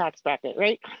know the tax bracket,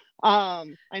 right? I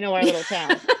know our little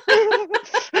town.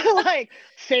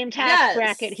 Same tax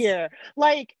bracket here.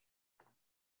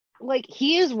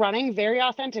 He is running very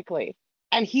authentically.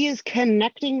 And he is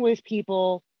connecting with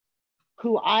people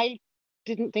who I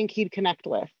didn't think he'd connect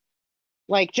with,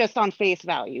 like just on face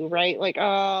value, right? Like,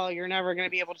 oh, you're never going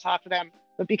to be able to talk to them.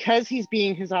 But because he's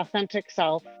being his authentic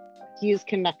self, he is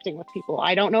connecting with people.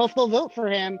 I don't know if they'll vote for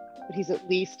him, but he's at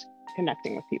least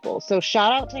connecting with people. So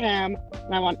shout out to him.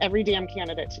 And I want every damn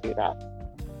candidate to do that.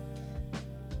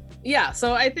 Yeah,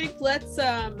 so I think let's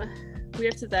we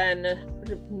have to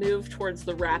then move towards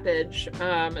the wrappage.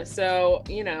 So,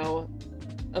 you know,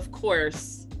 of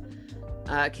course,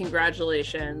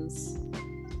 congratulations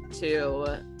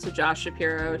to Josh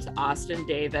Shapiro, to Austin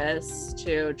Davis,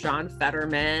 to John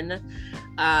Fetterman,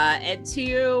 and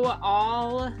to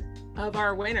all of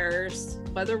our winners,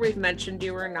 whether we've mentioned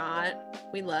you or not.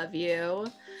 We love you.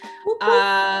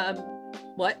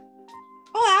 What?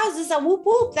 Oh, that was just a whoop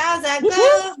whoop. That was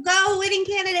a go winning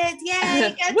candidates.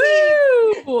 Yay.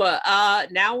 Woo!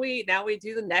 Now we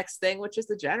do the next thing, which is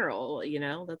the general. You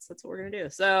know, that's what we're gonna do.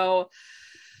 So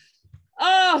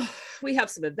we have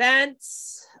some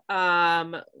events.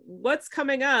 What's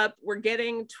coming up? We're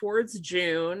getting towards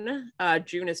June.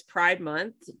 June is Pride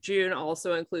Month. June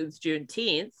also includes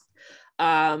Juneteenth.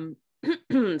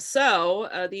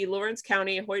 So the Lawrence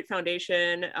County Hoyt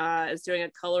Foundation is doing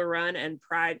a color run and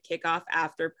Pride kickoff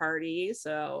after party.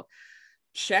 So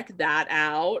check that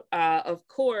out. Of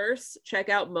course, check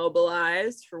out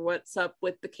Mobilized for what's up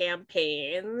with the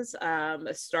campaigns.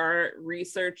 Start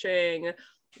researching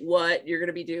what you're going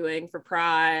to be doing for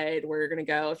Pride, where you're going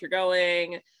to go if you're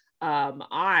going.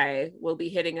 I will be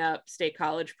hitting up State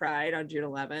College Pride on June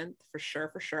 11th for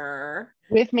sure.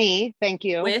 With me, thank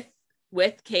you.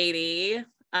 With Katie.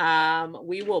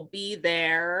 We will be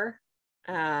there.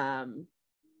 And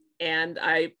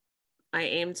I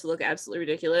aim to look absolutely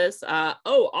ridiculous.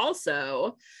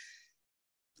 Also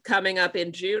coming up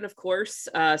in June, of course,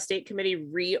 state committee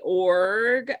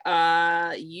reorg.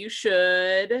 You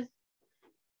should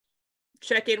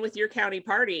check in with your county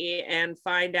party and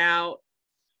find out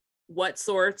what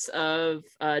sorts of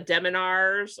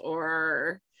seminars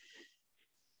or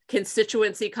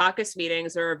constituency caucus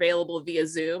meetings are available via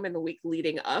Zoom in the week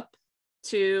leading up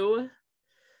to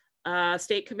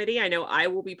state committee. I know I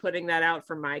will be putting that out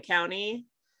for my county.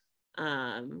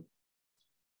 And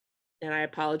I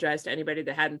apologize to anybody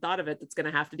that hadn't thought of it that's going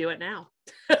to have to do it now.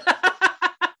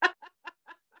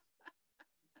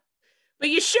 But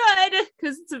you should,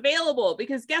 because it's available.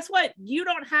 Because guess what? You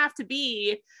don't have to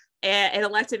be an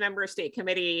elected member of state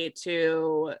committee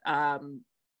to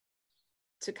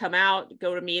come out,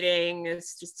 go to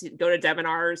meetings, just to go to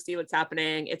seminars, see what's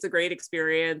happening. It's a great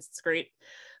experience. It's a great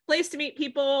place to meet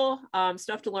people,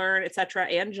 stuff to learn, etc.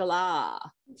 Angela.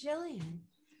 Jillian.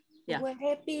 Yeah. Would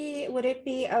it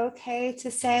be okay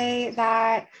to say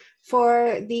that for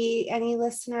any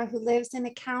listener who lives in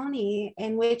a county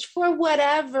in which, for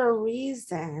whatever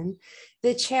reason,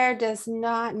 the chair does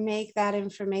not make that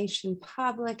information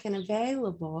public and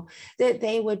available, that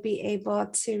they would be able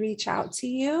to reach out to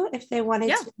you if they wanted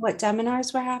to know what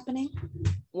seminars were happening?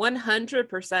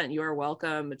 100%. You are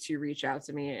welcome to reach out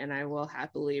to me and I will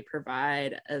happily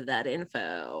provide that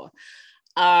info.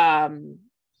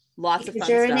 Lots of fun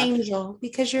you're stuff. An angel.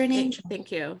 Because you're an angel.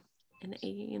 Thank you. An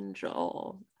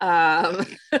angel. All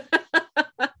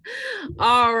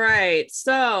right.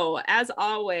 So as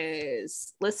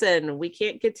always, listen, we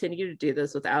can't continue to do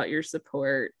this without your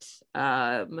support.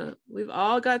 We've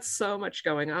all got so much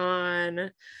going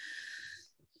on.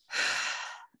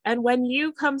 And when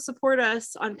you come support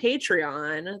us on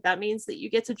Patreon, that means that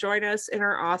you get to join us in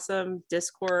our awesome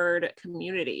Discord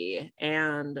community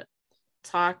and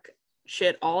talk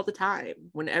shit all the time,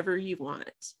 whenever you want,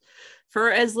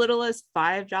 for as little as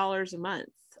 $5 a month.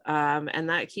 And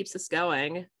that keeps us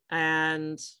going.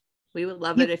 And we would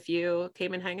love it if you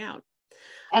came and hang out.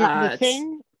 And the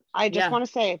thing I just want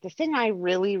to say, the thing I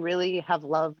really, really have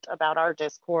loved about our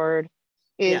Discord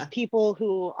is people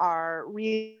who are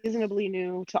reasonably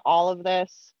new to all of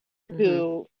this,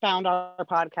 who found our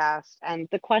podcast and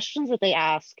the questions that they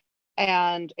ask.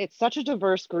 And it's such a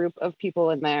diverse group of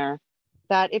people in there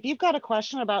that if you've got a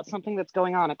question about something that's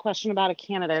going on, a question about a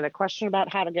candidate, a question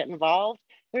about how to get involved,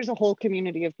 there's a whole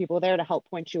community of people there to help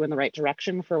point you in the right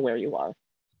direction for where you are.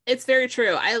 It's very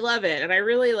true. I love it. And I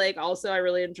really I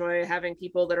really enjoy having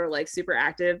people that are like super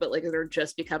active, but like they're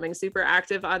just becoming super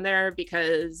active on there,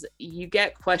 because we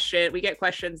get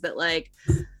questions that like,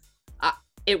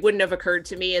 it wouldn't have occurred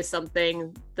to me as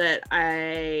something that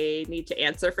I need to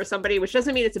answer for somebody, which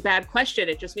doesn't mean it's a bad question.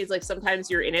 It just means like sometimes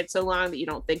you're in it so long that you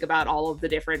don't think about all of the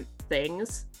different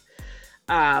things.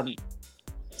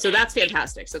 So that's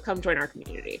fantastic. So come join our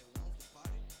community.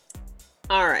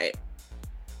 All right.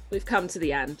 We've come to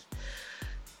the end.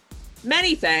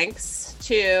 Many thanks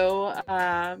to,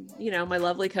 my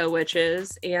lovely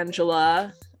co-witches,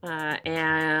 Angela,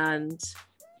 and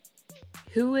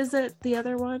who is it? The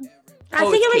other one? I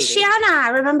think it was Katie.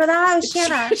 Shanna. Remember that? It was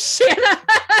Shanna.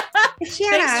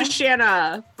 Shanna. Thanks to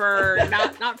Shanna for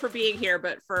not for being here,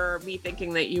 but for me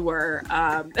thinking that you were.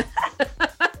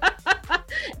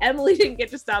 Emily didn't get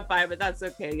to stop by, but that's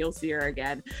okay. You'll see her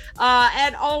again.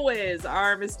 And always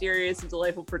our mysterious and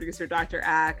delightful producer, Dr.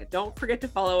 Ack. Don't forget to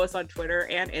follow us on Twitter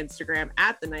and Instagram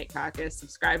at The Night Caucus.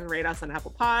 Subscribe and rate us on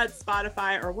Apple Pods,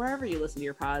 Spotify, or wherever you listen to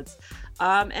your pods.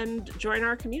 And join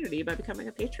our community by becoming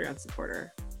a Patreon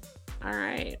supporter. All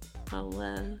right.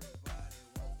 Well,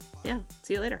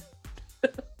 see you later.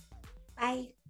 Bye.